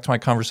now back to my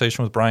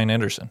conversation with Brian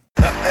Anderson.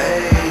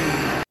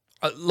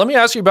 Let me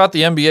ask you about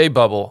the NBA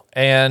bubble.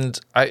 And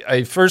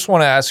I first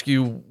want to ask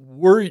you,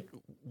 were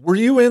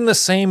you in the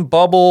same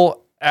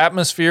bubble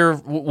atmosphere?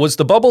 Was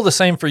the bubble the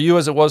same for you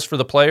as it was for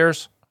the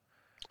players?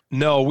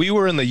 No, we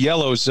were in the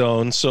yellow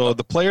zone. So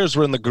the players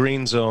were in the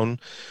green zone.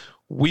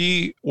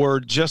 We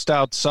were just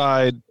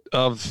outside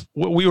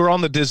we were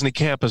on the Disney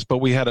campus, but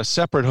we had a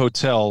separate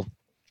hotel.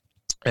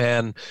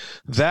 And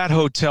that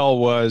hotel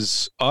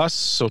was us,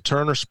 so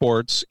Turner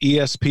Sports,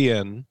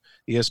 ESPN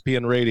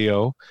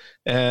Radio,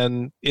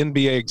 and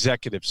NBA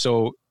executives.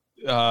 So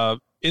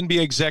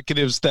NBA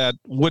executives that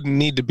wouldn't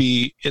need to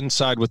be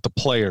inside with the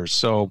players.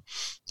 So,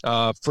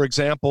 for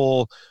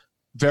example,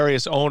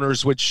 various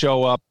owners would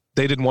show up.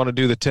 They didn't want to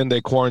do the 10-day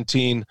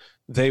quarantine.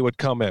 They would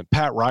come in.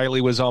 Pat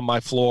Riley was on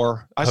my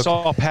floor. I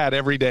saw Pat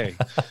every day,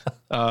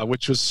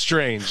 which was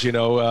strange,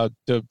 to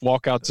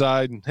walk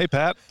outside and, hey,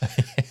 Pat.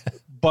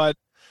 But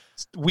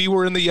we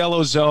were in the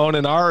yellow zone,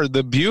 and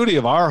the beauty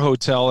of our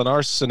hotel and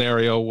our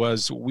scenario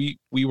was we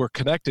were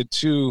connected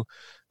to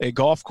a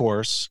golf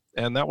course,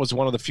 and that was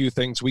one of the few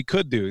things we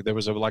could do. There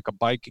was a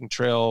biking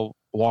trail,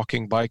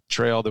 walking bike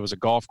trail. There was a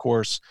golf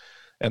course,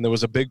 and there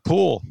was a big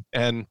pool.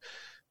 And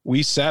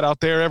we sat out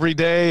there every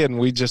day, and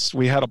we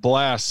had a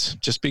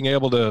blast just being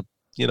able to,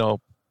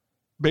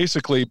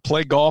 basically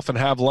play golf and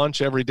have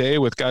lunch every day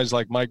with guys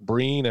like Mike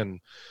Breen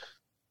and,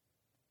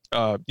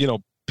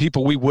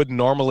 people we wouldn't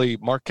normally,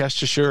 Mark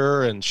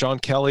Kestisher and Sean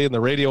Kelly and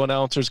the radio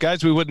announcers,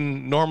 guys we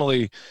wouldn't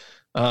normally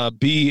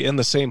be in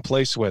the same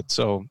place with.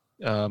 So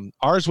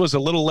ours was a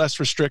little less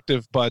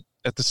restrictive, but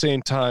at the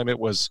same time, it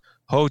was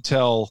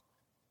hotel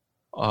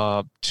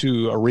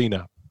to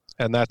arena,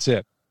 and that's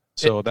it.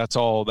 So that's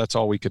all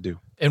we could do.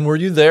 And were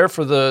you there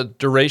for the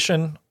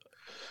duration?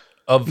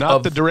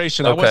 Not the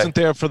duration. Okay. I wasn't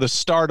there for the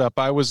startup.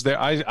 I was there.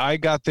 I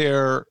got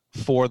there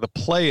for the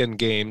play-in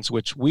games,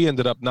 which we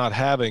ended up not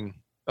having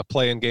a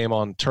play-in game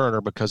on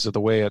Turner because of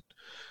the way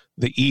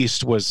the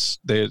East was.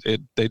 They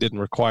didn't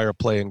require a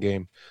play-in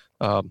game.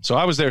 So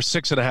I was there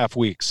 6.5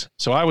 weeks.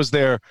 So I was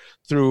there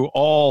through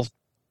all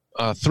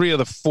 3 of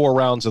the 4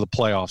 rounds of the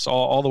playoffs,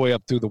 all the way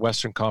up through the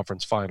Western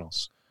Conference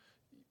Finals.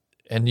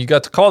 And you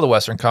got to call the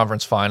Western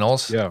Conference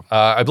Finals. Yeah.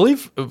 I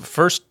believe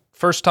first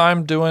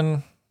time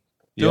doing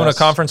a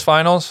conference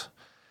finals.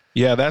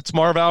 Yeah, that's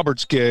Marv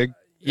Albert's gig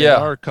in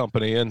our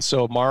company. And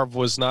so Marv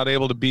was not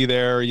able to be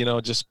there,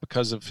 just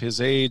because of his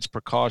age,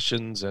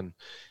 precautions, and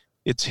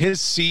it's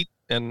his seat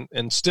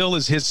and still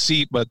is his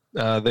seat, but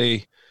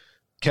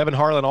Kevin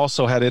Harlan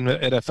also had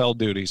NFL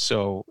duties.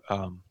 So,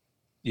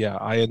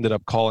 I ended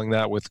up calling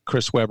that with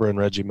Chris Webber and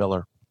Reggie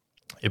Miller.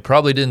 It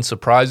probably didn't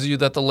surprise you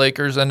that the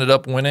Lakers ended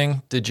up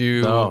winning. Did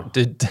you? No.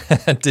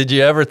 Did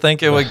you ever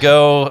think it would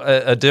go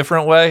a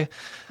different way?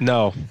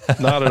 No,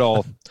 not at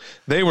all.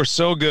 They were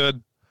so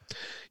good.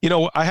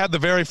 I had the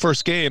very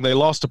first game. They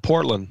lost to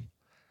Portland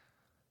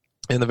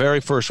in the very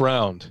first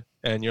round.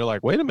 And you're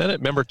like, wait a minute.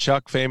 Remember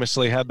Chuck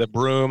famously had the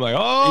broom, like,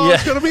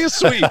 it's going to be a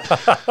sweep.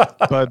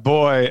 But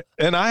boy,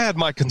 and I had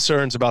my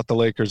concerns about the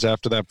Lakers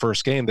after that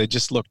first game. They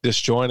just looked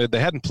disjointed. They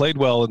hadn't played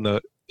well in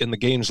the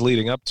games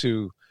leading up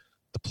to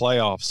the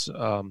playoffs,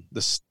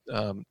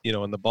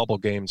 in the bubble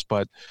games.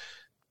 But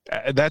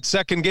that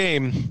second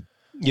game,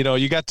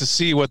 you got to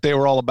see what they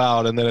were all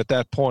about. And then at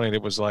that point,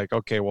 it was like,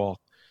 okay, well,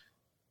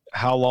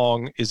 how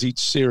long is each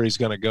series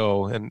going to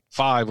go? And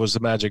 5 was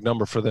the magic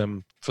number for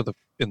them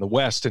in the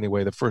West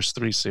anyway, the first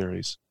 3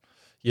 series.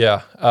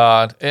 Yeah.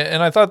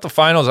 And I thought the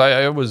finals,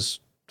 the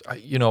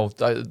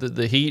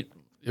Heat,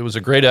 it was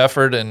a great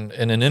effort and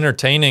an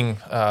entertaining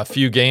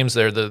few games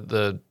there.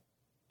 The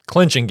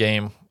clinching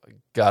game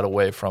got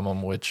away from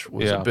them, which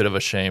was a bit of a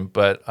shame.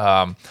 But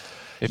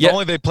if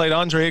only they played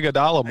Andre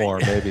Iguodala more,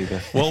 maybe.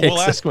 We'll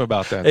ask him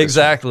about that.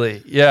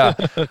 Exactly. Yeah.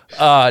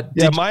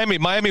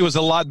 Miami was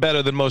a lot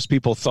better than most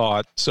people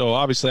thought. So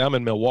obviously, I'm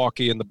in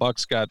Milwaukee, and the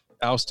Bucks got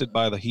ousted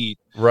by the Heat.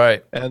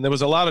 Right. And there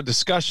was a lot of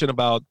discussion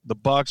about the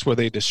Bucks. Were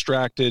they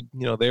distracted?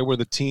 They were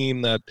the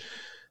team that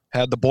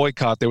had the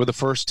boycott. They were the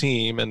first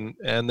team, and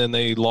then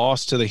they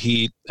lost to the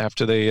Heat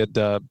after they had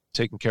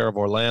taken care of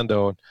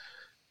Orlando.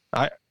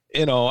 I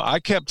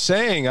kept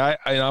saying,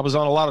 I was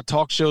on a lot of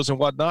talk shows and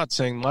whatnot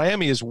saying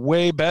Miami is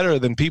way better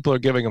than people are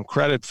giving them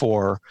credit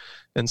for.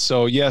 And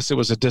so, yes, it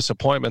was a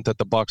disappointment that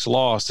the Bucks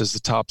lost as the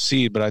top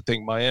seed, but I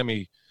think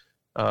Miami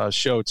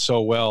showed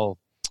so well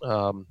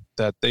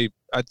that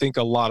I think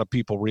a lot of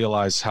people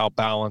realize how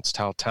balanced,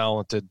 how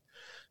talented,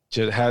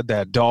 just had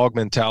that dog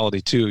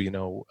mentality too.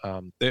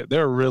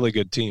 They're a really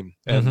good team,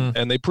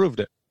 and they proved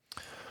it.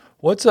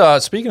 What's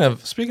speaking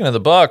of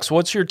the Bucks?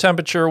 What's your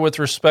temperature with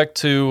respect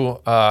to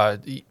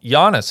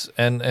Giannis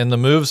and the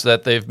moves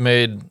that they've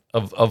made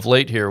of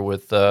late here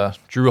with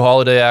Drew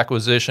Holiday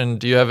acquisition?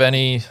 Do you have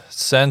any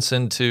sense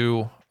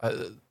into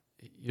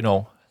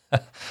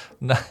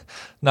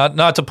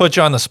not to put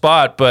you on the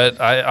spot,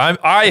 but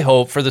I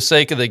hope for the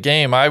sake of the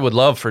game, I would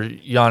love for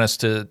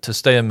Giannis to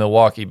stay in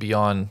Milwaukee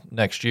beyond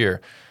next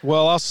year.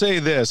 Well, I'll say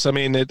this. I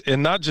mean,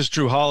 and not just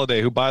Drew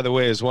Holiday, who, by the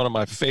way, is one of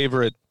my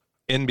favorite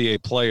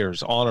NBA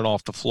players on and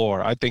off the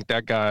floor. I think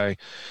that guy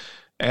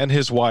and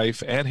his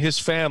wife and his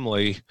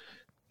family,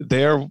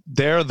 they're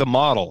the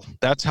model.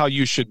 That's how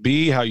you should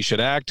be, how you should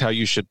act, how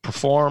you should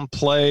perform,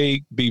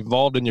 play, be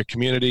involved in your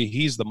community.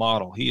 He's the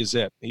model. He is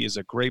it. He is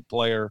a great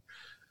player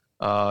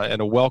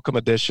and a welcome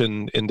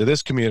addition into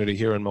this community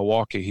here in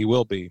Milwaukee. He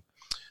will be.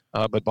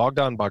 But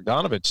Bogdan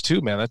Bogdanović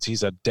too, man.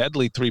 He's a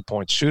deadly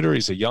 3-point shooter.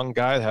 He's a young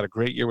guy that had a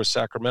great year with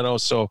Sacramento.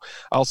 So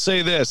I'll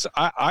say this.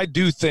 I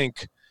do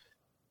think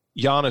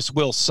Giannis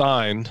will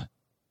sign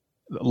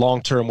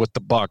long-term with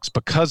the Bucks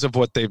because of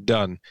what they've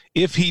done.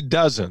 If he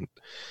doesn't,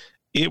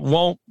 it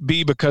won't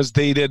be because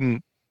they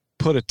didn't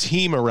put a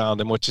team around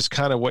him, which is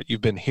kind of what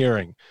you've been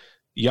hearing.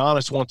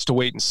 Giannis wants to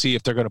wait and see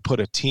if they're going to put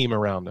a team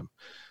around him.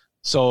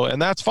 So,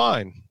 and that's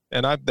fine.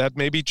 And that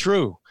may be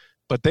true,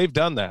 but they've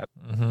done that.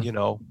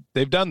 Mm-hmm.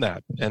 They've done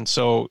that. And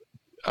so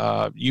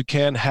you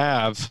couldn't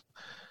have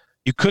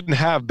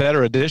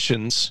better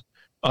additions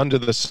under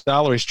the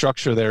salary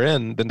structure they're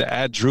in than to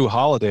add Drew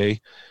Holiday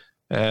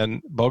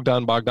and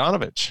Bogdan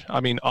Bogdanović. I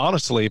mean,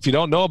 honestly, if you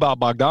don't know about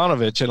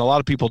Bogdanović, and a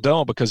lot of people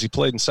don't because he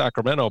played in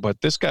Sacramento,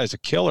 but this guy's a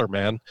killer,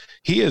 man.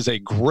 He is a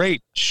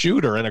great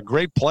shooter and a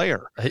great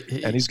player,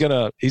 and he's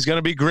gonna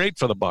be great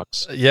for the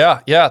Bucks. Yeah.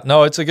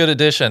 No, it's a good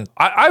addition.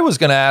 I was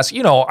gonna ask,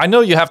 I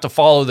know you have to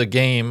follow the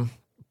game,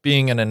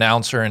 being an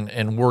announcer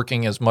and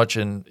working as much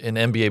in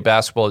NBA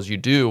basketball as you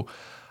do.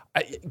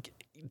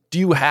 Do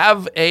you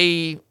have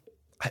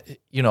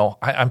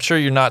I'm sure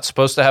you're not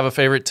supposed to have a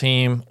favorite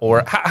team,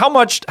 or how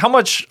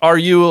much are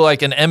you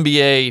like an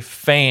NBA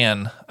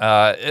fan?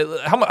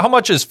 How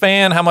much is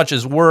fan? How much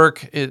is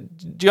work? Do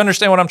you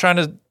understand what I'm trying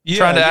to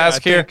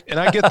ask here? And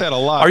I get that a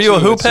lot. Are you a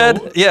hoop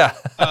head? Yeah.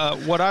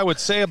 What I would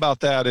say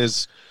about that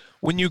is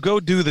when you go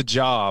do the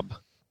job,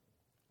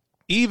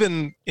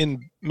 even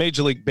in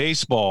Major League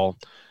Baseball,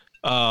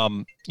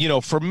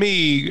 For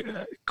me,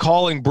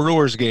 calling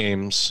Brewers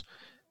games,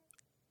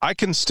 I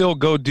can still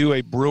go do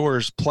a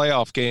Brewers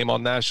playoff game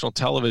on national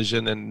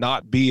television and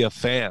not be a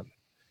fan.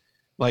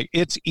 Like,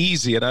 it's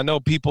easy. And I know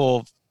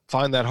people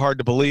find that hard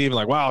to believe.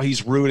 Like, wow,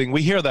 he's rooting.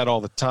 We hear that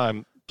all the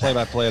time.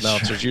 Play-by-play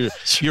announcers.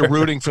 You're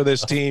rooting for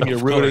this team. You're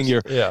rooting.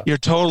 You're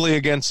totally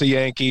against the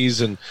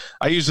Yankees. And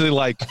I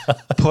usually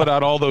put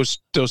out all those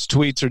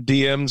tweets or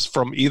DMs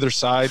from either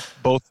side,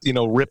 both,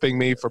 ripping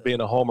me for being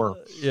a homer.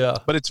 Yeah.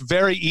 But it's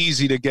very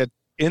easy to get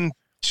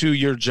into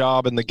your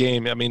job in the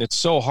game. I mean, it's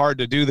so hard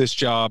to do this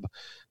job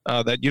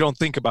that you don't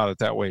think about it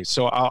that way.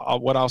 So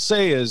what I'll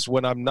say is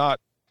when I'm not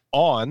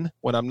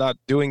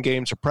doing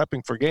games or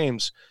prepping for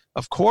games,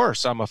 of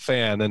course I'm a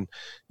fan. And,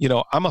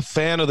 I'm a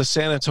fan of the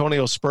San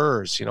Antonio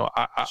Spurs.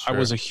 I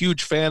was a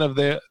huge fan of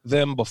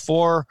them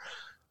before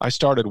I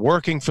started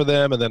working for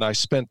them. And then I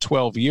spent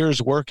 12 years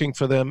working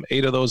for them,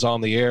 8 of those on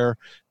the air.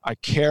 I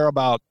care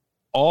about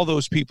all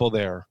those people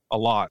there a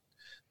lot.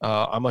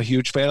 I'm a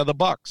huge fan of the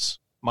Bucks.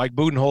 Mike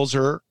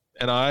Budenholzer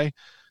and I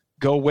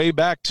go way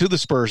back to the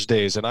Spurs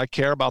days, and I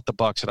care about the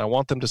Bucks and I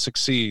want them to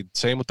succeed.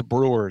 Same with the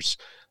Brewers.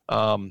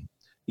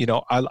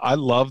 I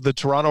love the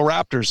Toronto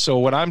Raptors. So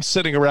when I'm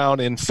sitting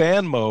around in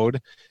fan mode,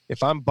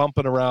 if I'm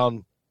bumping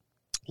around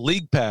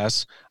League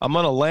Pass, I'm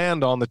going to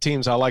land on the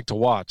teams I like to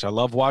watch. I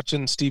love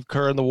watching Steve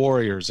Kerr and the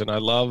Warriors, and I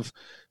love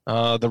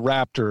the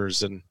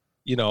Raptors. And,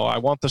 I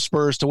want the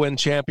Spurs to win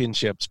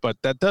championships, but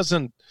that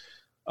doesn't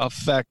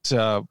affect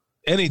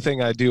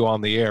anything I do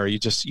on the air.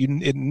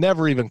 It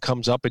never even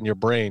comes up in your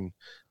brain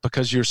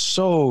because you're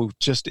so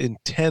just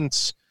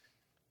intense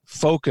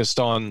focused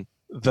on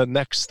the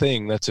next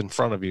thing that's in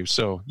front of you.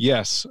 So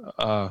yes,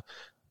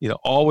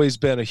 always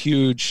been a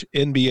huge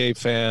NBA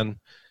fan,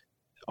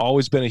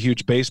 always been a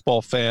huge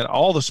baseball fan,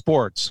 all the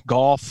sports,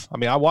 golf. I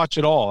mean, I watch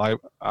it all.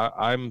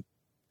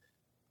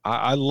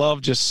 I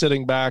love just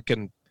sitting back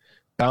and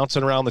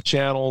bouncing around the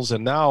channels.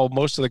 And now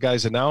most of the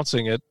guys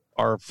announcing it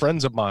are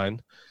friends of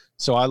mine.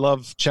 So I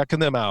love checking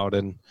them out.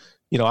 And,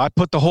 I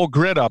put the whole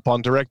grid up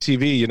on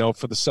DirecTV,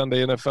 for the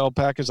Sunday NFL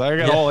package. I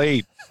got all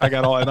 8. And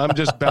I'm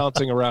just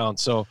bouncing around.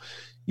 So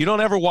you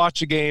don't ever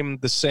watch a game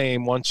the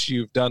same once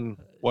you've done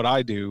what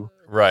I do,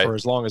 right? For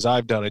as long as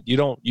I've done it.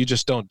 You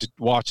just don't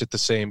watch it the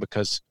same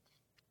because,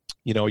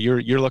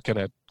 you're looking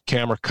at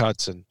camera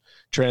cuts and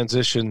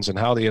transitions and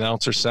how the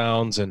announcer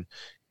sounds and,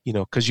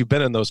 because you've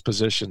been in those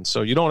positions.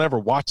 So you don't ever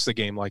watch the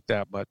game like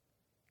that. But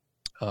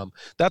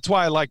that's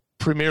why I like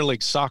Premier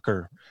League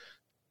soccer.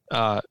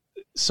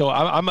 So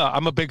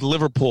I'm a big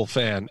Liverpool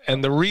fan.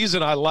 And the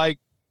reason I like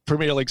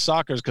Premier League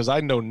soccer is because I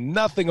know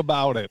nothing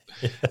about it.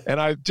 And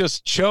I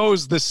just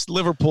chose this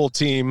Liverpool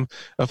team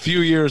a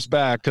few years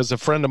back because a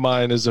friend of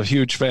mine is a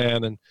huge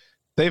fan and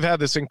they've had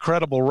this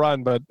incredible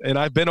run. And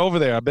I've been over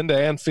there. I've been to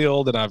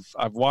Anfield and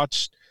I've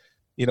watched,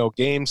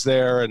 games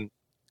there, and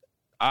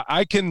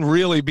I can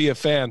really be a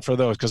fan for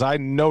those because I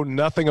know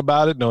nothing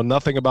about it, know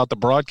nothing about the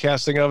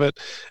broadcasting of it.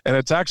 And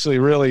it's actually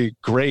really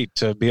great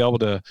to be able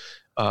to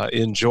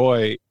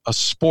enjoy a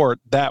sport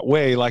that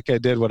way like I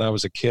did when I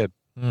was a kid.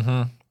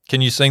 Mm-hmm. Can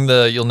you sing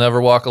the "You'll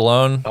Never Walk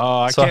Alone"?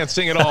 I can't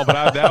sing it all,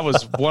 but that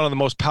was one of the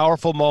most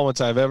powerful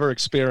moments I've ever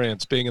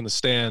experienced being in the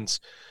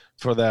stands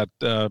for that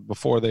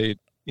before they,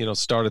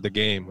 started the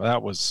game.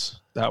 That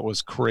was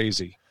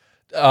crazy.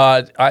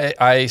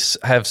 I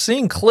have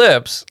seen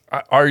clips.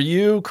 Are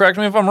you, correct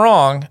me if I'm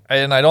wrong,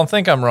 and I don't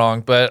think I'm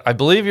wrong, but I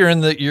believe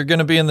you're going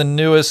to be in the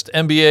newest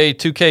NBA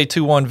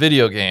 2K21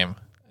 video game.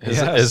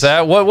 Is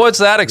that what's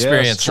that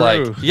experience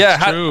like? Yeah.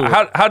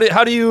 How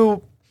do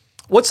you?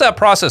 What's that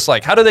process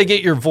like? How do they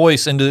get your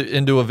voice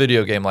into a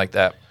video game like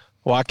that?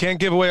 Well, I can't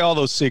give away all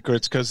those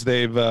secrets because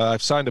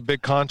I've signed a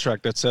big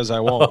contract that says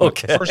I won't.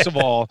 Okay. But first of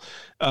all,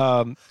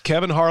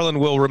 Kevin Harlan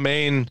will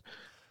remain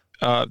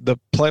the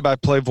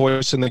play-by-play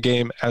voice in the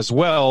game as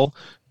well,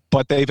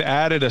 but they've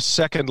added a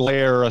second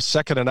layer, a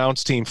second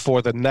announce team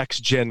for the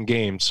next-gen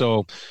game.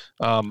 So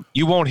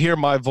you won't hear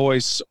my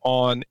voice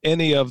on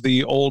any of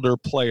the older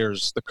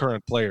players, the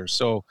current players.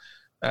 So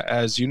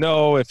as you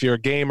know, if you're a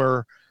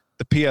gamer,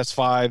 the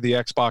PS5, the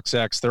Xbox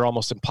X, they're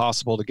almost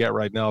impossible to get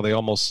right now.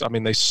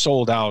 They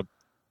sold out.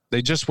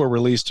 They just were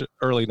released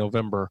early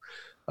November.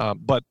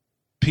 But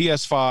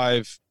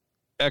PS5,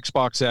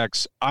 Xbox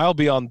X, I'll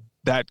be on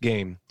that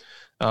game.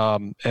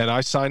 And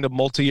I signed a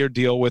multi-year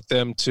deal with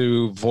them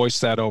to voice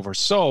that over.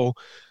 So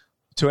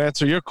to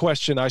answer your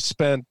question, I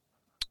spent,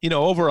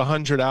 over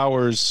 100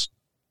 hours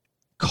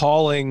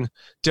calling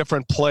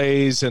different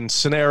plays and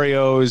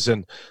scenarios.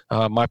 And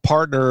my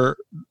partner,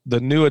 the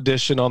new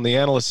addition on the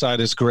analyst side,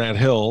 is Grant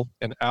Hill,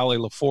 and Ali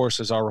LaForce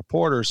is our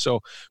reporter. So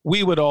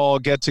we would all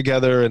get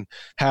together and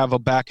have a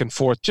back and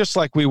forth, just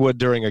like we would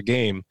during a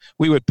game.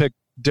 We would pick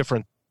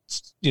different,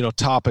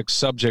 topics,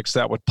 subjects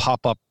that would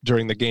pop up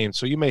during the game.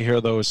 So you may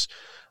hear those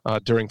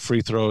during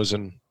free throws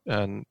and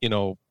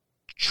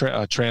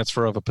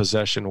transfer of a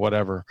possession,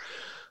 whatever.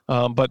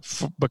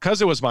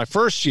 Because it was my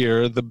first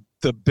year,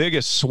 the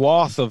biggest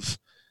swath of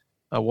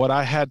what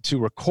I had to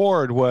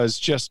record was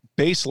just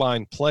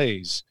baseline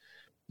plays.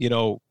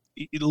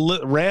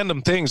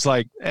 random things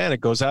like, and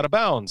it goes out of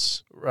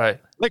bounds. Right.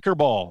 Liquor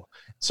ball.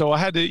 So I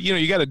had to,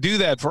 you got to do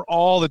that for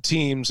all the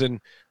teams and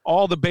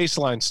all the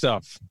baseline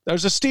stuff.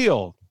 There's a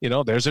steal,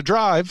 there's a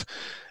drive.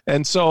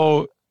 And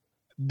so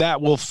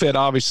that will fit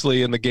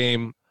obviously in the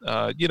game,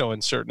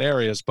 in certain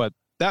areas, but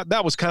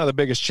that was kind of the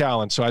biggest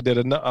challenge. So I did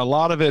a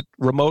lot of it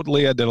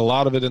remotely. I did a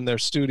lot of it in their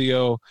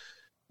studio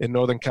in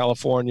Northern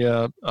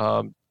California.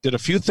 Did a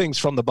few things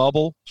from the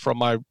bubble, from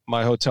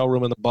my hotel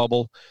room in the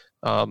bubble,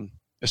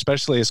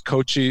 especially as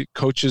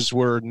coaches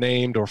were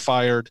named or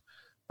fired.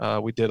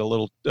 We did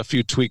a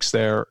few tweaks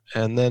there,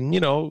 and then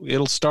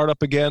it'll start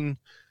up again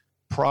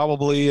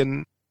probably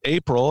in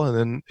April, and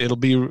then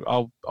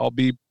I'll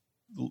be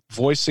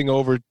voicing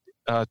over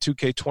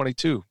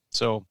 2K22.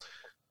 So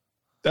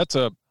that's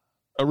a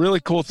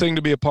really cool thing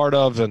to be a part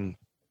of, and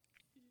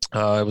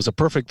it was a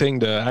perfect thing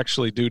to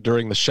actually do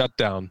during the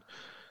shutdown.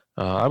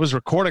 I was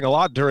recording a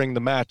lot during the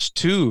match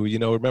too.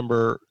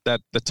 Remember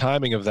that the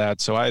timing of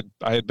that. So I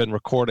had been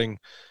recording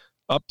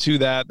up to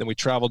that. Then we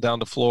traveled down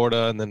to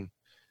Florida, and then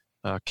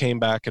came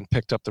back and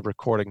picked up the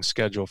recording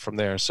schedule from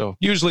there. So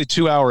usually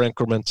 2-hour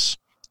increments,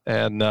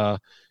 and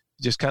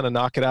just kind of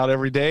knock it out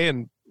every day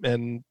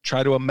and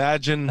try to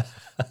imagine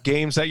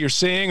games that you're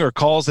seeing or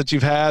calls that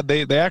you've had.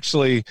 They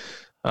actually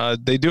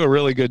they do a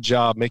really good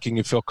job making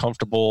you feel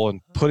comfortable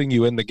and putting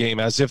you in the game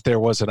as if there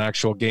was an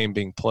actual game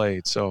being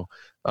played. So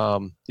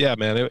yeah,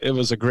 man, it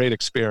was a great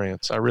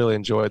experience. I really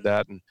enjoyed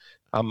that, and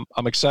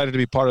I'm excited to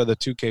be part of the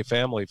 2K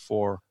family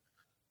for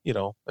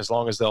as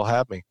long as they'll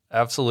have me.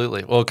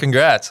 Absolutely. Well,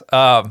 congrats.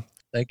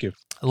 Thank you.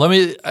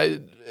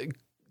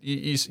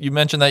 You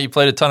mentioned that you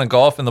played a ton of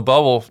golf in the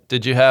bubble.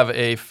 Did you have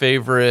a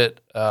favorite?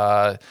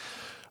 I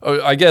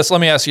guess let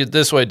me ask you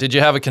this way: did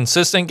you have a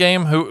consistent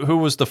game? Who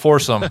was the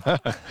foursome?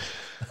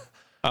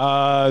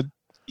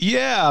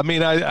 Yeah, I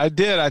mean, I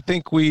did. I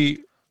think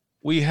we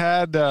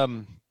had.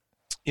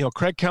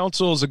 Craig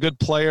Counsell is a good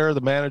player,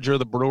 the manager of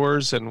the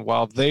Brewers, and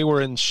while they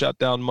were in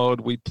shutdown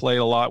mode, we played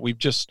a lot.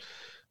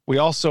 We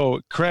also,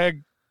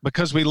 Craig,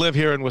 because we live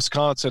here in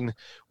Wisconsin,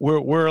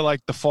 we're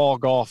like the fall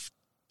golf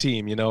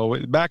team.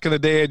 Back in the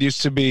day, it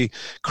used to be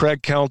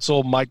Craig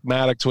Counsell, Mike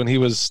Maddox when he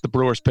was the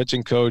Brewers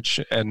pitching coach,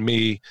 and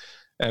me,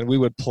 and we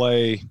would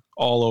play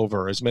all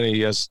over as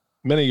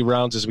many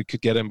rounds as we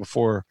could get in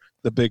before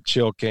the big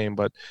chill came.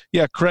 But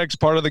yeah, Craig's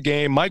part of the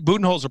game. Mike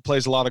Budenholzer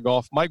plays a lot of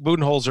golf. Mike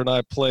Budenholzer and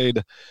I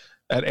played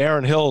at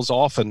Erin Hills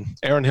often.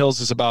 Erin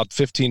Hills is about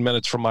 15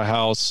 minutes from my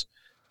house.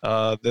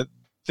 That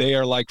they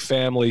are like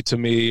family to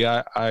me.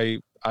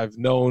 I've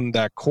known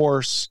that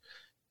course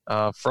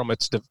from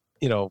its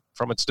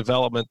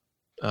development.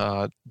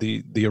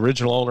 The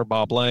original owner,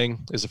 Bob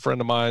Lang, is a friend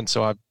of mine,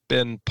 so I've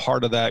been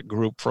part of that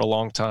group for a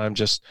long time,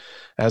 just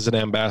as an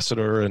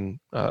ambassador, and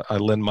I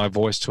lend my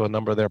voice to a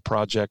number of their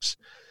projects.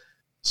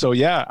 So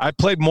yeah, I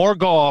played more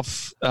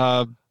golf.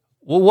 Well,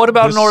 what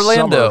about in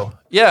Orlando? Summer.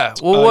 Yeah.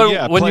 Well,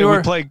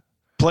 we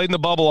played in the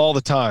bubble all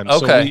the time.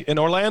 Okay. So in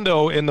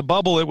Orlando, in the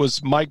bubble, it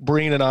was Mike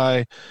Breen and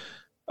I.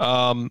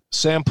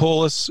 Sam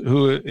Poulos,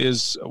 who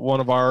is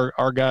one of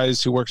our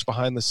guys who works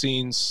behind the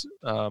scenes,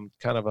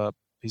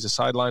 he's a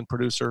sideline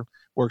producer,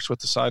 works with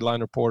the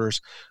sideline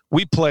reporters.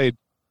 We played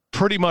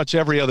pretty much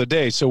every other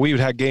day, so we would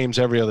have games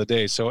every other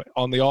day. So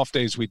on the off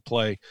days, we'd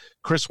play.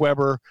 Chris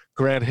Webber,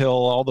 Grant Hill,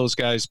 all those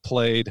guys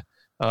played.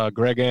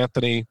 Greg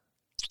Anthony,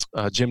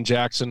 Jim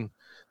Jackson.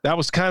 That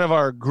was kind of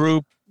our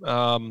group.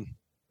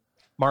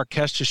 Mark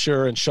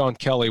Kestisher and Sean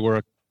Kelly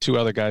were two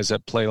other guys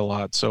that played a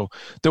lot. So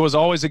there was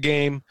always a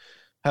game.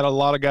 Had a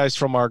lot of guys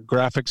from our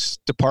graphics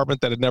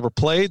department that had never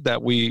played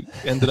that we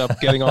ended up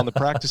getting on the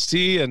practice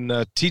tee and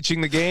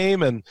teaching the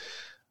game, and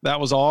that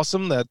was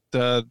awesome. That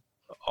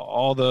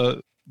all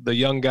the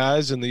young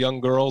guys and the young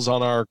girls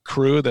on our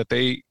crew, that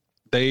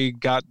they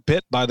got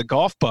bit by the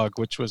golf bug,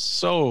 which was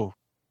so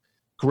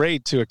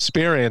great to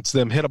experience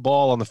them hit a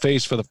ball on the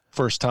face for the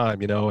first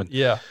time, And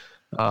yeah,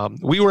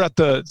 we were at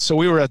the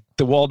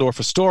Waldorf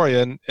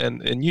Astoria,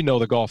 and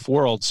the golf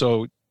world,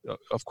 so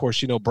of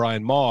course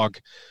Brian Mogg.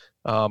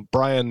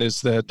 Brian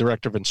is the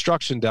director of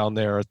instruction down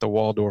there at the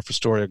Waldorf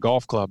Astoria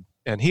Golf Club,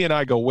 and he and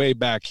I go way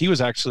back. He was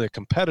actually a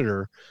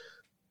competitor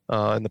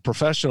in the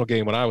professional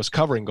game when I was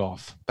covering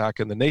golf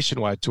back in the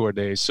Nationwide Tour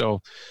days.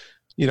 So,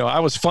 I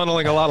was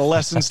funneling a lot of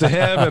lessons to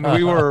him, and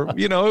we were,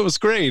 it was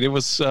great. It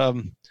was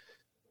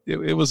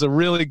it was a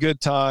really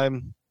good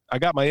time. I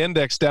got my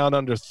index down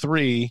under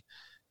 3,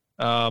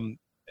 and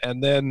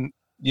then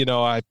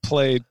I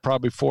played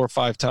probably 4 or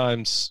 5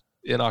 times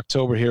in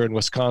October here in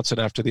Wisconsin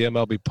after the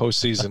MLB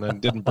postseason and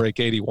didn't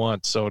break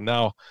 81. So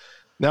now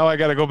I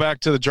got to go back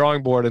to the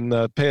drawing board and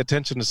pay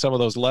attention to some of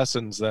those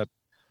lessons that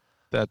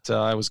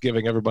I was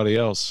giving everybody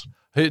else.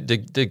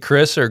 Did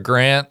Chris or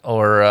Grant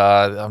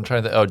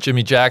or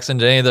Jimmy Jackson,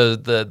 did any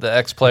of the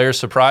ex-players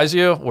surprise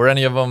you? Were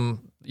any of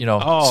them,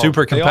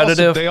 super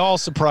competitive? They all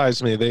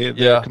surprised me.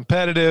 They're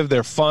competitive.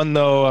 They're fun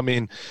though. I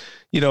mean,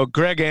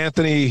 Greg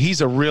Anthony,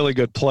 he's a really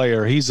good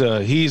player. He's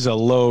a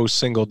low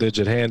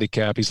single-digit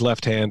handicap. He's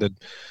left-handed,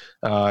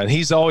 and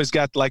he's always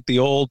got like the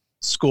old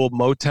school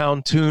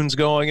Motown tunes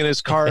going in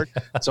his cart.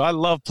 So I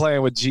love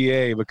playing with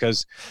GA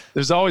because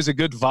there's always a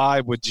good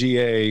vibe with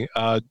GA.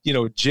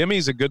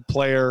 Jimmy's a good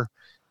player,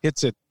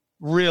 hits it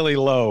really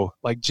low.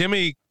 Like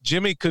Jimmy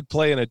could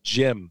play in a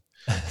gym.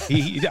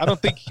 I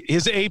don't think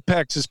his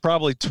apex is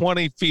probably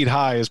 20 feet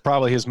high is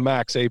probably his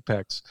max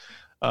apex.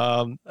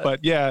 But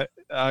yeah,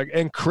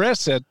 and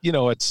Chris at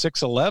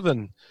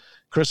 6'11",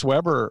 Chris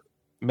Webber,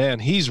 man,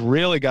 he's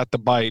really got the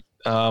bite.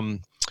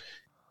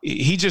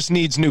 He just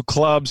needs new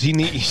clubs. He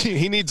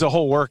needs a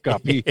whole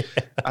workup.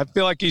 I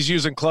feel like he's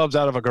using clubs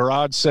out of a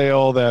garage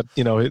sale that,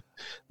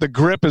 the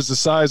grip is the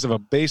size of a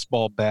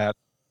baseball bat.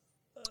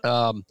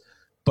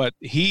 But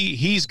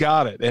he's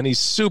got it, and he's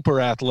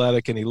super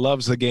athletic, and he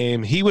loves the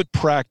game. He would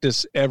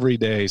practice every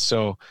day.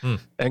 So,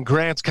 and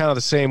Grant's kind of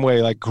the same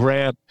way. Like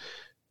Grant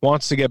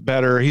wants to get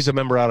better. He's a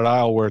member out at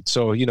Isleworth,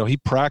 so he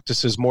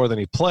practices more than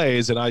he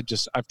plays. And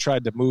I've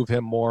tried to move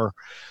him more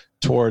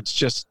towards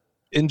just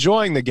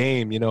enjoying the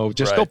game.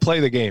 Just go play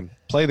the game,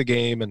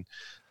 and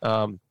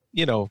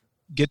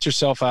get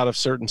yourself out of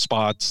certain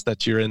spots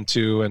that you're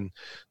into. And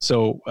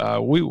so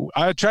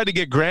I tried to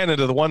get Grant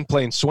into the one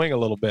plane swing a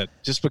little bit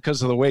just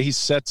because of the way he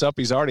sets up.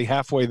 He's already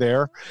halfway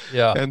there.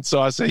 Yeah. And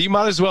so I said, you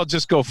might as well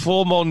just go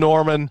full Mo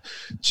Norman.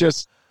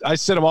 I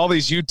sent him all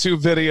these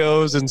YouTube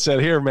videos and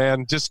said, here,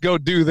 man, just go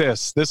do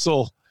this.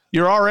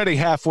 You're already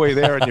halfway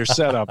there in your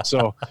setup.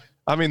 So,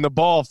 I mean, the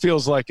ball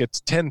feels like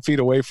it's 10 feet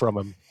away from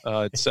him.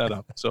 It's set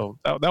up. So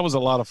that was a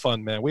lot of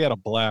fun, man. We had a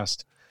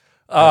blast.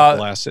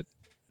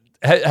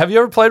 Have you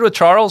ever played with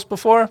Charles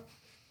before?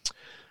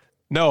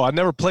 No, I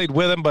never played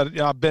with him, but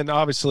I've been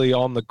obviously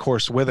on the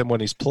course with him when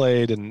he's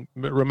played. And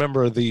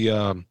remember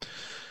the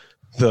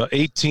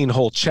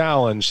 18-hole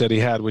challenge that he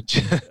had with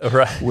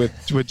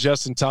with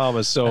Justin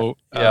Thomas. So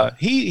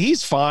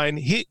he's fine.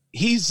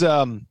 He's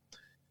you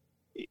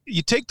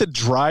take the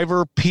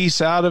driver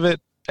piece out of it,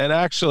 and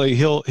actually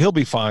he'll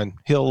be fine.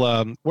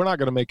 We're not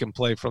going to make him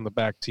play from the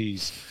back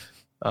tees,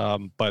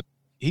 but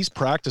he's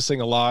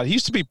practicing a lot. He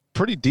used to be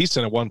pretty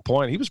decent at one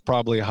point. He was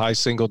probably a high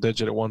single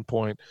digit at one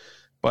point,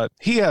 but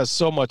he has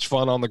so much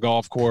fun on the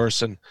golf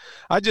course. And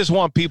I just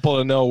want people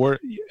to know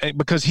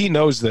because he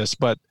knows this,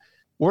 but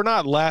we're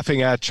not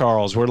laughing at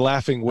Charles. We're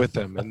laughing with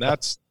him. And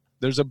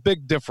there's a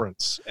big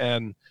difference.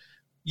 And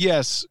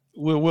yes,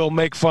 we'll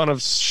make fun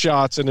of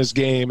shots in his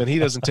game, and he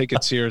doesn't take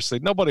it seriously.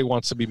 Nobody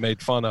wants to be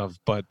made fun of,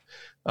 but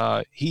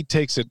he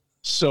takes it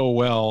so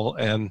well.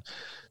 And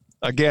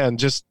again,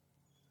 just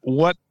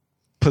what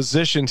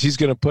positions he's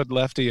going to put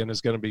Lefty in that's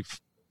going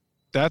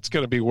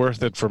to be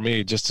worth it for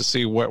me, just to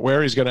see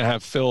where he's going to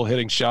have Phil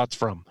hitting shots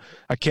from.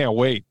 I can't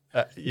wait.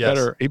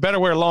 Yes. He better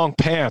wear long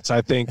pants,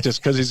 I think,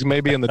 just because he's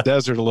maybe in the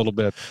desert a little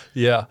bit.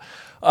 Yeah.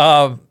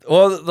 Well,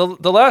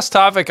 the last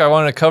topic I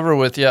wanted to cover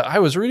with you, I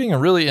was reading a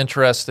really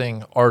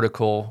interesting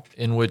article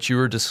in which you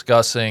were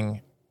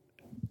discussing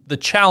the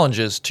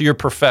challenges to your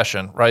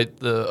profession, right,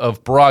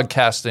 of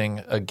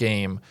broadcasting a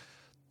game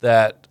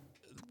that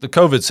the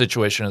COVID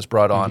situation has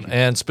brought on,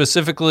 and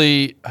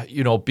specifically,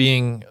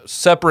 being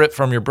separate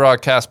from your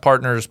broadcast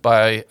partners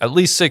by at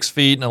least 6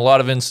 feet, in a lot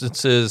of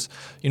instances,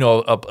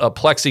 a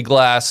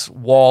plexiglass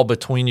wall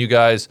between you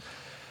guys.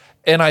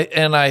 And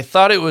I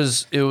thought it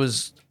was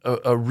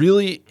a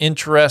really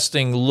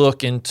interesting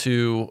look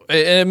into,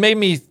 and it made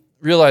me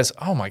realize,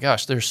 oh my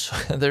gosh,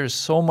 there's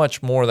so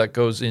much more that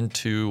goes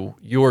into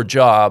your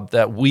job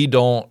that we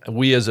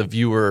as a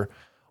viewer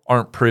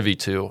aren't privy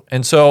to.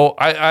 And so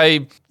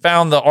I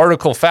found the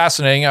article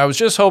fascinating. I was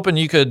just hoping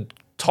you could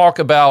talk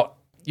about,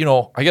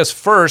 I guess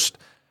first,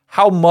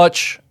 how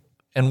much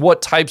and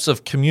what types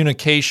of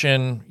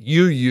communication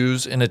you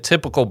use in a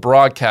typical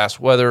broadcast,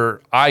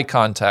 whether eye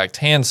contact,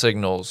 hand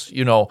signals,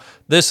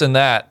 this and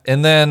that.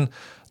 And then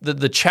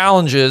the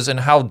challenges and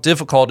how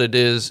difficult it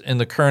is in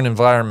the current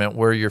environment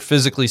where you're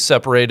physically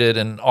separated,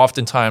 and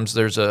oftentimes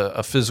there's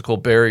a physical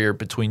barrier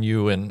between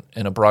you and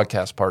a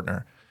broadcast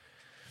partner.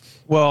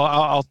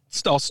 Well,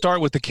 I'll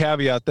start with the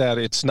caveat that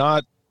it's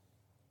not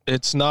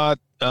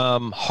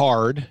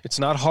hard. It's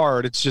not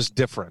hard. It's just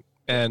different.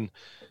 And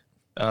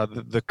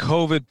the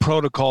COVID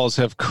protocols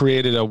have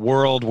created a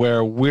world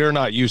where we're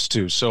not used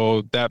to.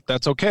 So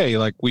that's okay.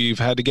 Like, we've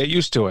had to get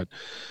used to it.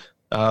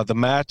 The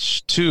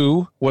match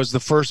 2 was the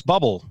first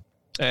bubble,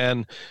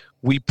 and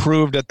we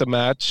proved at the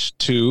match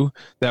 2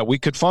 that we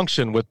could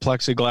function with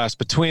plexiglass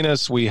between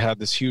us. We had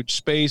this huge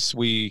space.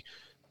 We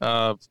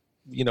had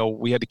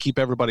to keep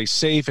everybody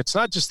safe. It's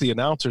not just the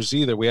announcers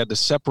either. We had to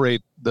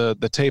separate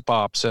the tape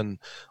ops and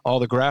all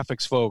the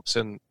graphics folks.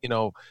 And,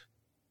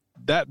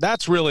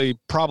 that's really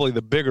probably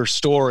the bigger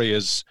story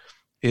is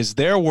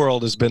their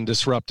world has been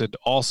disrupted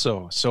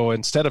also. So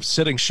instead of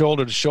sitting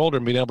shoulder to shoulder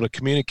and being able to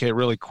communicate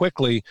really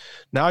quickly,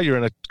 now you're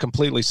in a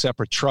completely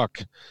separate truck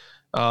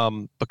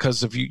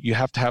because of you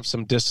have to have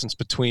some distance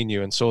between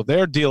you. And so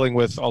they're dealing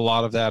with a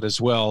lot of that as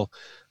well.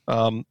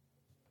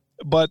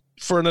 But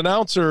for an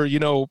announcer, we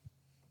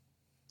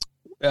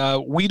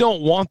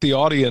don't want the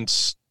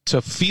audience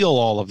to feel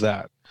all of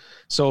that.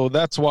 So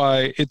that's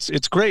why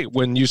it's great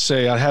when you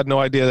say, I had no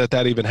idea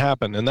that even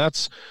happened. And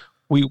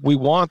we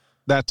want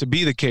that to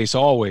be the case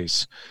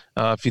always.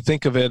 If you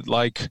think of it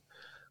like,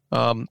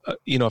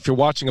 if you're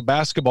watching a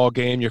basketball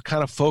game, you're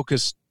kind of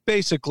focused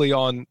basically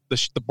on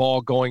the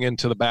ball going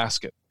into the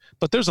basket.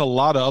 But there's a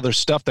lot of other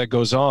stuff that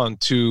goes on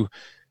to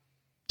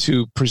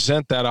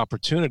present that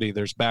opportunity.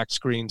 There's back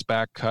screens,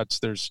 back cuts.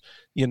 There's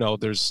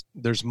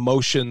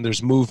motion,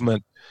 there's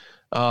movement.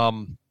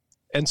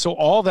 And so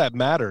all that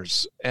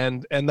matters.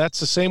 And that's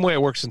the same way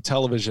it works in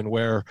television,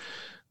 where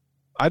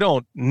I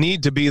don't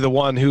need to be the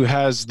one who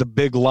has the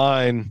big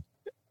line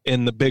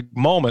in the big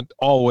moment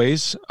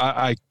always.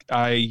 I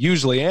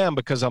usually am,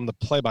 because I'm the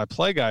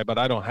play-by-play guy, but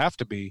I don't have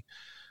to be.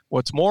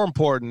 What's more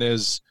important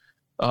is,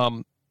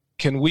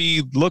 can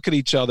we look at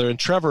each other? And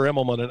Trevor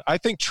Immelman, and I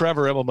think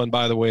Trevor Immelman,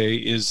 by the way,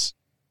 is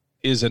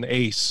an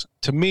ace.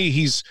 To me,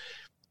 he's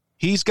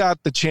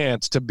got the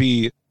chance to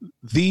be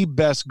the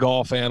best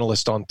golf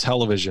analyst on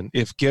television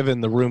if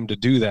given the room to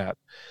do that.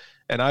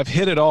 And I've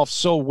hit it off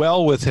so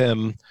well with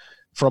him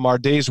from our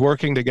days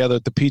working together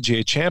at the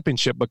PGA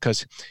Championship,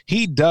 because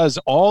he does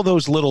all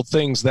those little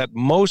things that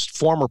most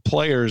former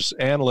players,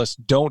 analysts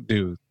don't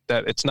do,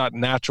 that it's not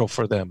natural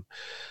for them.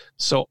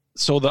 So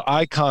the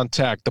eye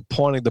contact, the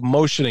pointing, the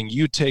motioning,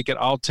 you take it,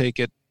 I'll take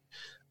it,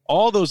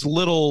 all those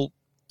little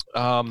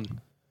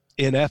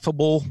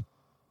ineffable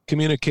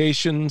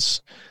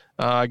communications,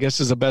 I guess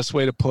is the best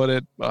way to put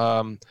it,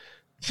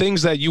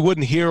 things that you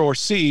wouldn't hear or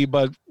see,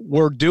 but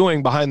we're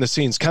doing behind the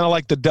scenes, kind of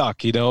like the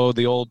duck, the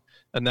old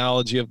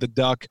analogy of the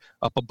duck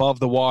up above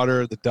the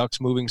water, the duck's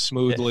moving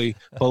smoothly,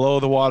 below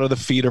the water, the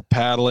feet are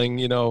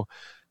paddling,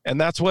 and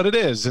that's what it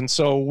is. And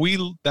so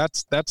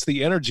that's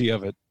the energy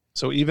of it.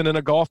 So even in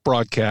a golf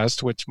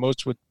broadcast, which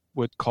most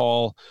would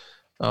call,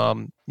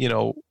 kind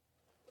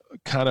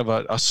of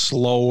a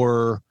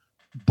slower,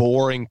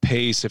 boring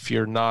pace if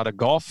you're not a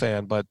golf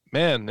fan. But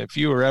man, if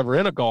you were ever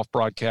in a golf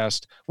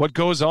broadcast, what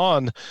goes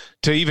on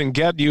to even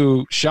get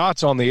you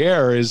shots on the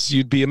air is,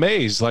 you'd be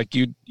amazed. Like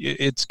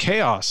it's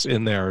chaos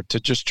in there to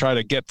just try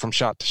to get from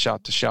shot to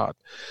shot to shot.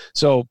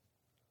 So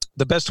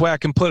the best way I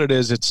can put it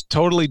is, it's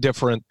totally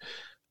different.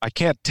 I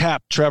can't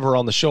tap Trevor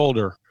on the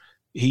shoulder.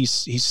 He's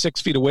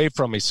 6 feet away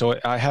from me, so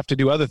I have to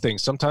do other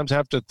things. Sometimes I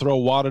have to throw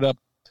wadded up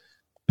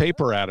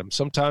paper at him.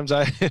 Sometimes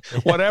I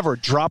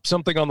drop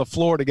something on the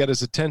floor to get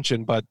his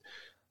attention.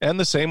 And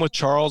the same with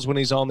Charles when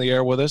he's on the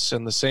air with us,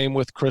 and the same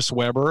with Chris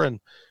Webber.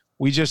 And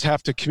we just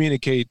have to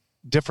communicate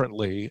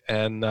differently.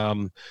 And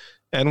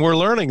we're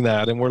learning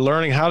that, and we're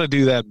learning how to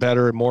do that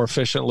better and more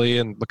efficiently.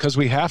 And because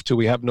we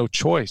have no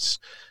choice.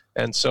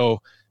 And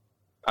so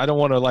I don't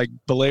want to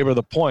belabor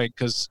the point,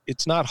 because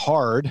it's not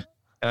hard.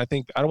 And I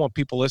think I don't want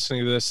people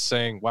listening to this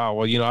saying, wow,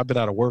 well, I've been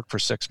out of work for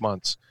 6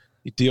 months.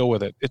 You deal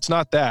with it. It's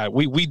not that.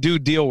 We do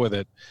deal with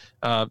it.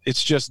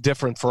 It's just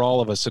different for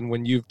all of us. And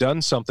when you've done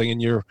something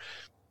and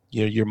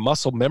your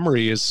muscle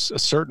memory is a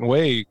certain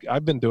way,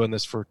 I've been doing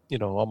this for,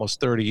 almost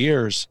 30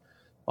 years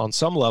on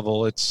some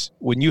level. It's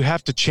when you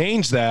have to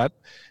change that,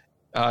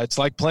 it's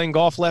like playing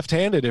golf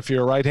left-handed if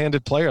you're a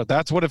right-handed player.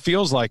 That's what it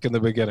feels like in the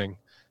beginning.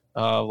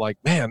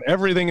 Man,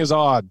 everything is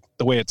odd.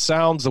 The way it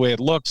sounds, the way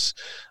it looks,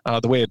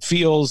 the way it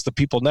feels, the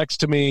people next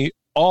to me,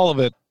 all of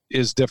it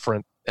is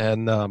different.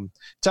 And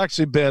it's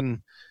actually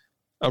been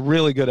a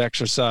really good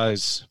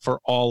exercise for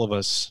all of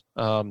us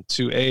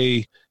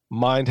to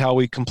mind how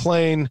we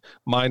complain,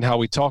 mind how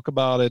we talk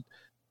about it,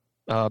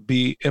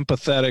 be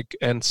empathetic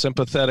and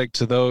sympathetic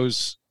to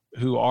those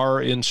who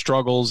are in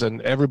struggles,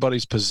 and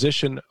everybody's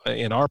position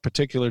in our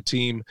particular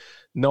team,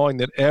 knowing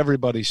that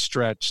everybody's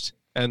stretched.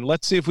 And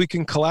let's see if we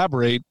can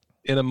collaborate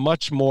in a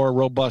much more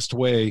robust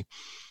way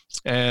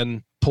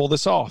and pull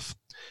this off.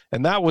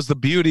 And that was the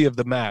beauty of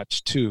the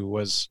match too,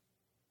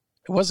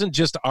 it wasn't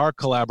just our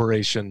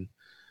collaboration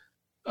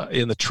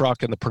in the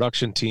truck and the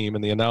production team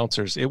and the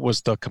announcers. It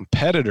was the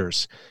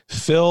competitors,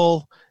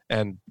 Phil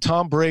and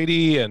Tom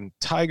Brady and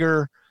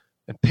Tiger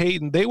and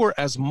Peyton. They were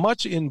as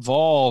much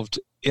involved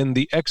in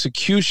the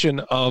execution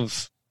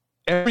of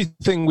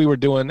everything we were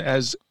doing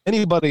as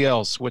anybody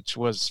else, which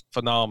was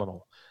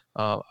phenomenal.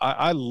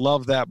 I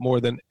love that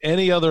more than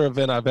any other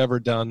event I've ever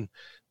done,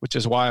 which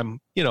is why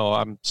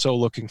I'm so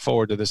looking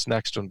forward to this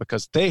next one,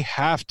 because they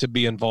have to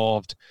be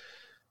involved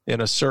in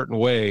a certain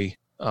way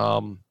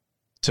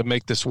to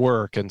make this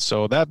work. And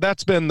so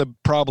that's been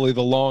probably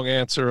the long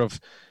answer of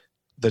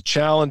the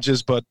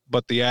challenges, but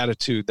the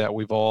attitude that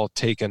we've all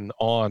taken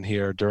on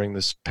here during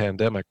this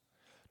pandemic.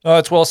 No,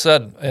 it's well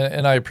said,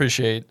 and I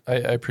appreciate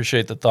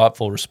the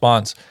thoughtful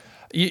response.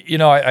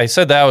 I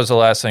said that was the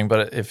last thing,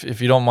 but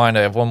if you don't mind,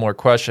 I have one more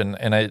question.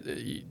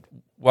 And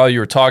while you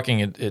were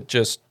talking, it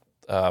just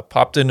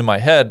popped into my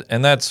head,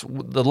 and that's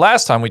the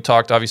last time we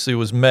talked. Obviously,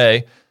 was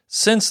May.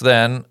 Since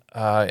then,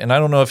 and I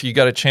don't know if you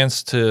got a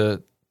chance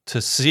to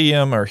see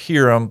him or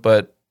hear him,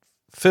 but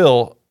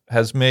Phil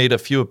has made a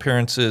few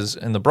appearances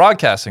in the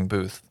broadcasting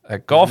booth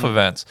at golf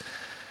events,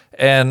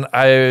 and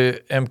I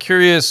am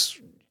curious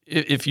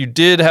if you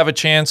did have a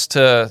chance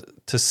to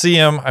see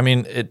him. I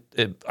mean,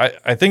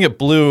 I think it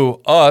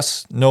blew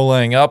us, No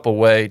Laying Up,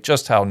 away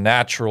just how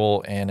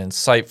natural and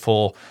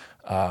insightful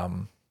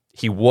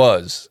he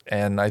was,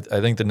 and I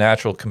think the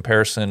natural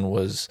comparison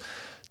was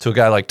to a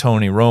guy like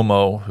Tony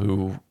Romo,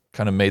 who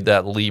kind of made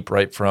that leap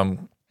right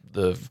from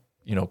the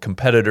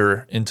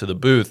competitor into the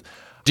booth.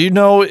 Do you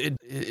know,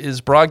 is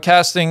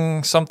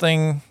broadcasting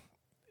something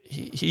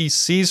he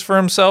sees for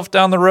himself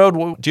down the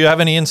road? Do you have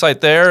any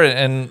insight there?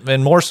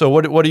 And more so,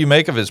 what do you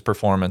make of his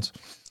performance?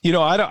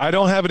 I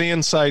don't have any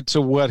insight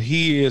to what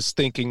he is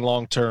thinking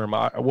long term.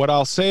 What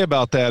I'll say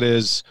about that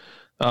is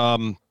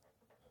Phil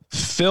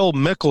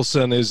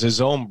Mickelson is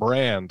his own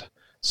brand.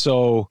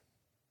 So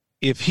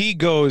if he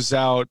goes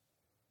out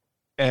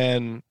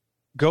and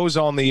goes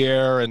on the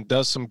air and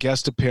does some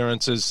guest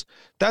appearances,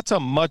 that's a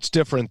much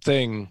different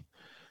thing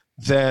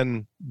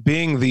than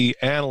being the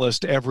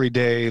analyst every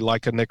day,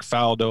 like a Nick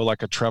Faldo,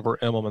 like a Trevor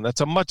Immelman.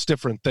 That's a much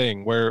different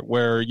thing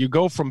where you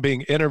go from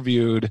being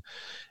interviewed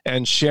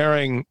and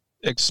sharing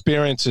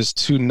experiences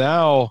to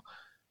now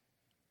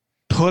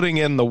putting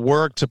in the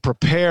work to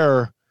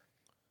prepare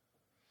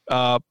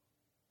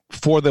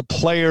for the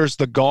players,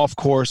 the golf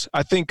course.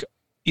 I think,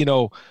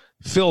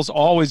 Phil's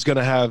always going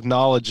to have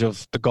knowledge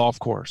of the golf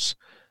course.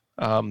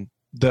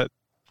 That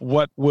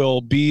what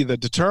will be the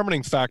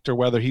determining factor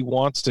whether he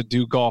wants to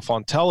do golf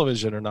on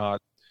television or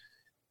not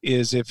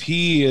is if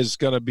he is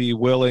going to be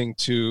willing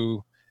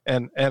to.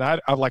 And I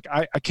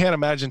can't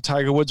imagine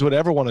Tiger Woods would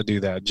ever want to do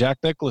that. Jack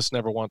Nicklaus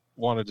never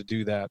wanted to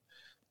do that.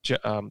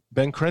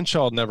 Ben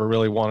Crenshaw never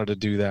really wanted to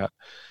do that.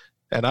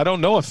 And I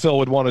don't know if Phil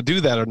would want to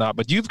do that or not,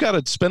 but you've got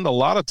to spend a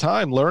lot of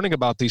time learning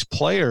about these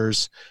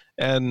players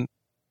and,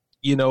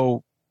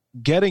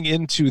 getting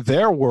into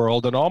their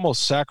world and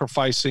almost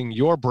sacrificing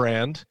your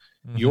brand,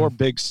 your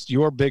big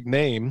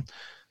name.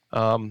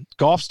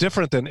 Golf's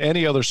different than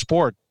any other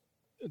sport.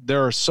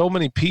 There are so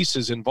many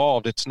pieces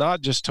involved. It's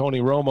not just Tony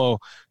Romo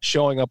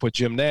showing up with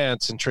Jim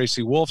Nantz and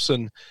Tracy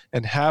Wolfson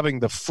and having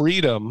the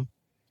freedom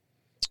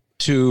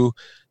to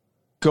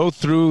go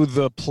through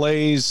the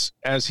plays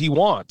as he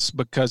wants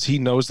because he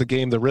knows the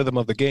game, the rhythm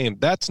of the game.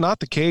 That's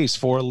not the case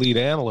for a lead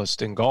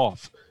analyst in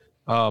golf.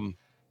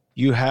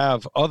 You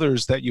have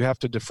others that you have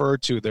to defer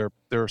to. There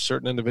are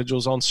certain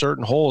individuals on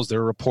certain holes.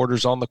 There are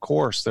reporters on the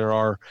course. There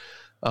are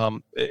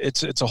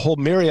it's a whole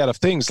myriad of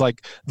things,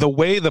 like the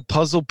way the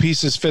puzzle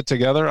pieces fit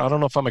together. I don't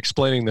know if I'm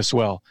explaining this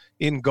well.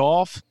 In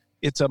golf,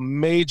 it's a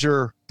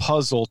major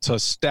puzzle to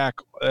stack.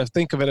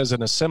 Think of it as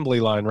an assembly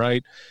line,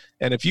 right?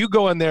 And if you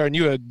go in there and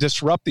you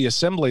disrupt the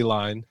assembly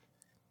line,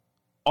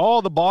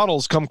 all the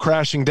bottles come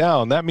crashing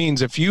down. That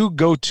means if you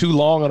go too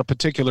long on a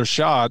particular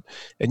shot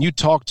and you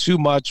talk too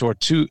much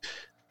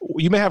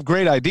you may have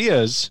great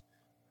ideas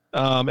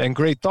and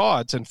great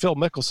thoughts, and Phil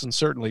Mickelson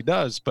certainly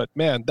does, but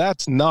man,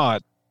 that's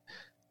not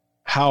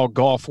how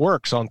golf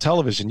works on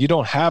television. You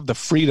don't have the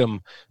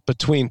freedom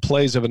between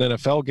plays of an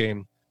NFL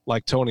game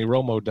like Tony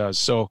Romo does.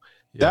 So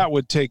that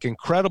would take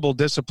incredible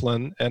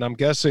discipline, and I'm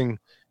guessing,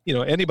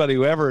 anybody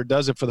who ever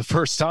does it for the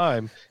first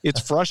time, it's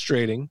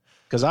frustrating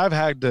because I've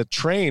had to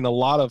train a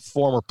lot of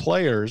former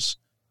players,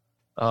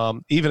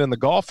 even in the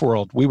golf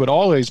world. We would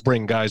always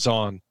bring guys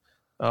on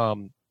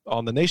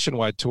the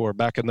Nationwide Tour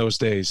back in those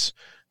days.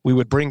 We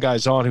would bring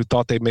guys on who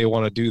thought they may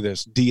want to do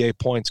this. D.A.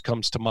 Points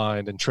comes to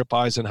mind, and Trip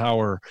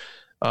Eisenhower,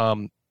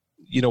 Mario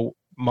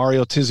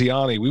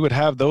Tiziani. We would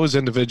have those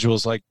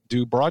individuals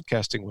do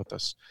broadcasting with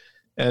us,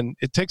 and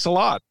it takes a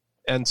lot.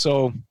 And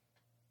so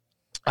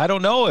I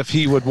don't know if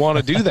he would want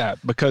to do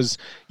that because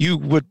you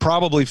would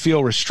probably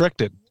feel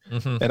restricted.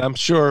 And I'm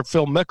sure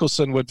Phil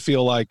Mickelson would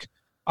feel like,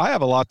 I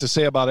have a lot to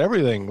say about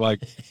everything.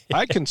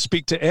 I can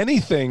speak to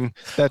anything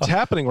that's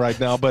happening right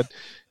now, but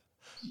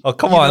oh,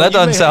 come on. That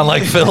doesn't sound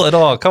like Phil at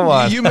all. Come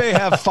on. You may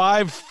have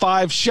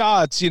five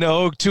shots, 2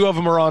 of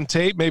them are on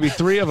tape, maybe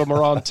 3 of them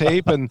are on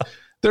tape, and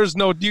there's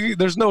no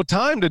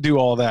time to do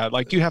all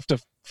that. You have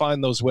to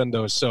find those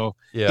windows. So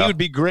he would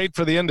be great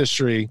for the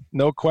industry,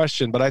 no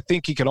question, but I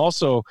think he can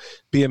also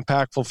be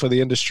impactful for the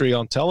industry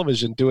on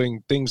television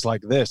doing things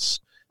like this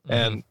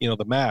and,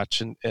 the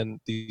match and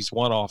these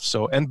one-offs.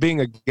 So, and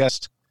being a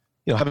guest,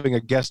 having a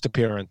guest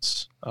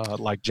appearance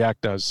like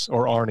Jack does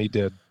or Arnie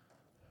did.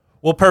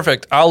 Well,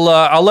 perfect.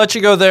 I'll let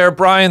you go there,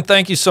 Brian.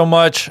 Thank you so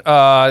much.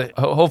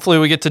 Hopefully,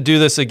 we get to do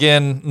this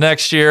again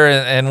next year,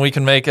 and we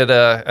can make it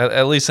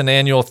at least an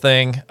annual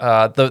thing.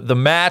 The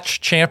match,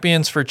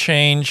 Champions for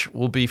Change,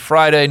 will be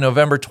Friday,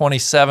 November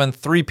 27th,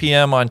 3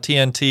 p.m. on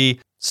TNT.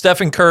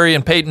 Stephen Curry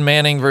and Peyton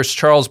Manning versus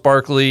Charles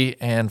Barkley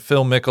and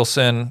Phil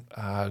Mickelson.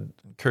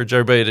 Encourage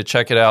everybody to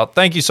check it out.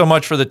 Thank you so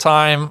much for the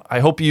time. I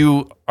hope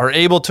you are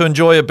able to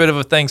enjoy a bit of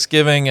a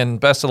Thanksgiving, and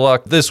best of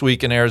luck this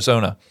week in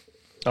Arizona.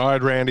 All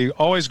right, Randy.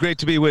 Always great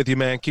to be with you,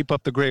 man. Keep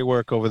up the great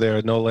work over there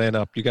at No Laying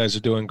Up. You guys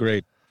are doing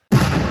great.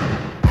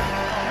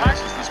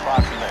 Nice is the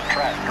spot for that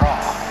track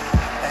draw.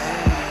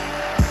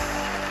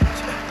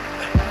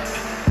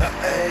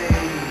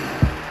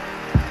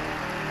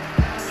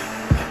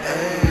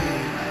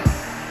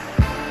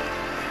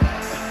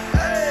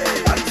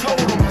 I told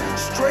him,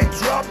 straight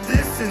drop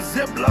this and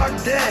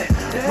ziplock that.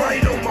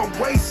 Right on my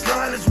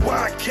waistline is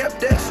why I kept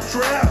that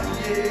strap.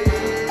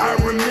 I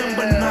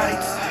remember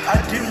nights,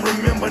 I didn't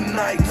remember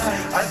nights.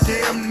 I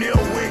damn near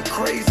went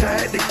crazy, I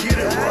had to get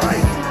it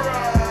right.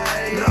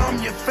 Now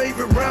I'm your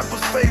favorite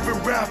rapper's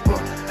favorite rapper.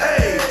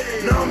 Hey,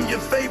 now I'm your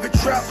favorite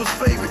trapper's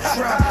favorite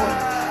trapper.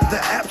 The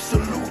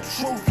absolute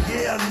truth,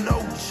 yeah, no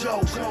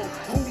joke.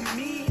 Who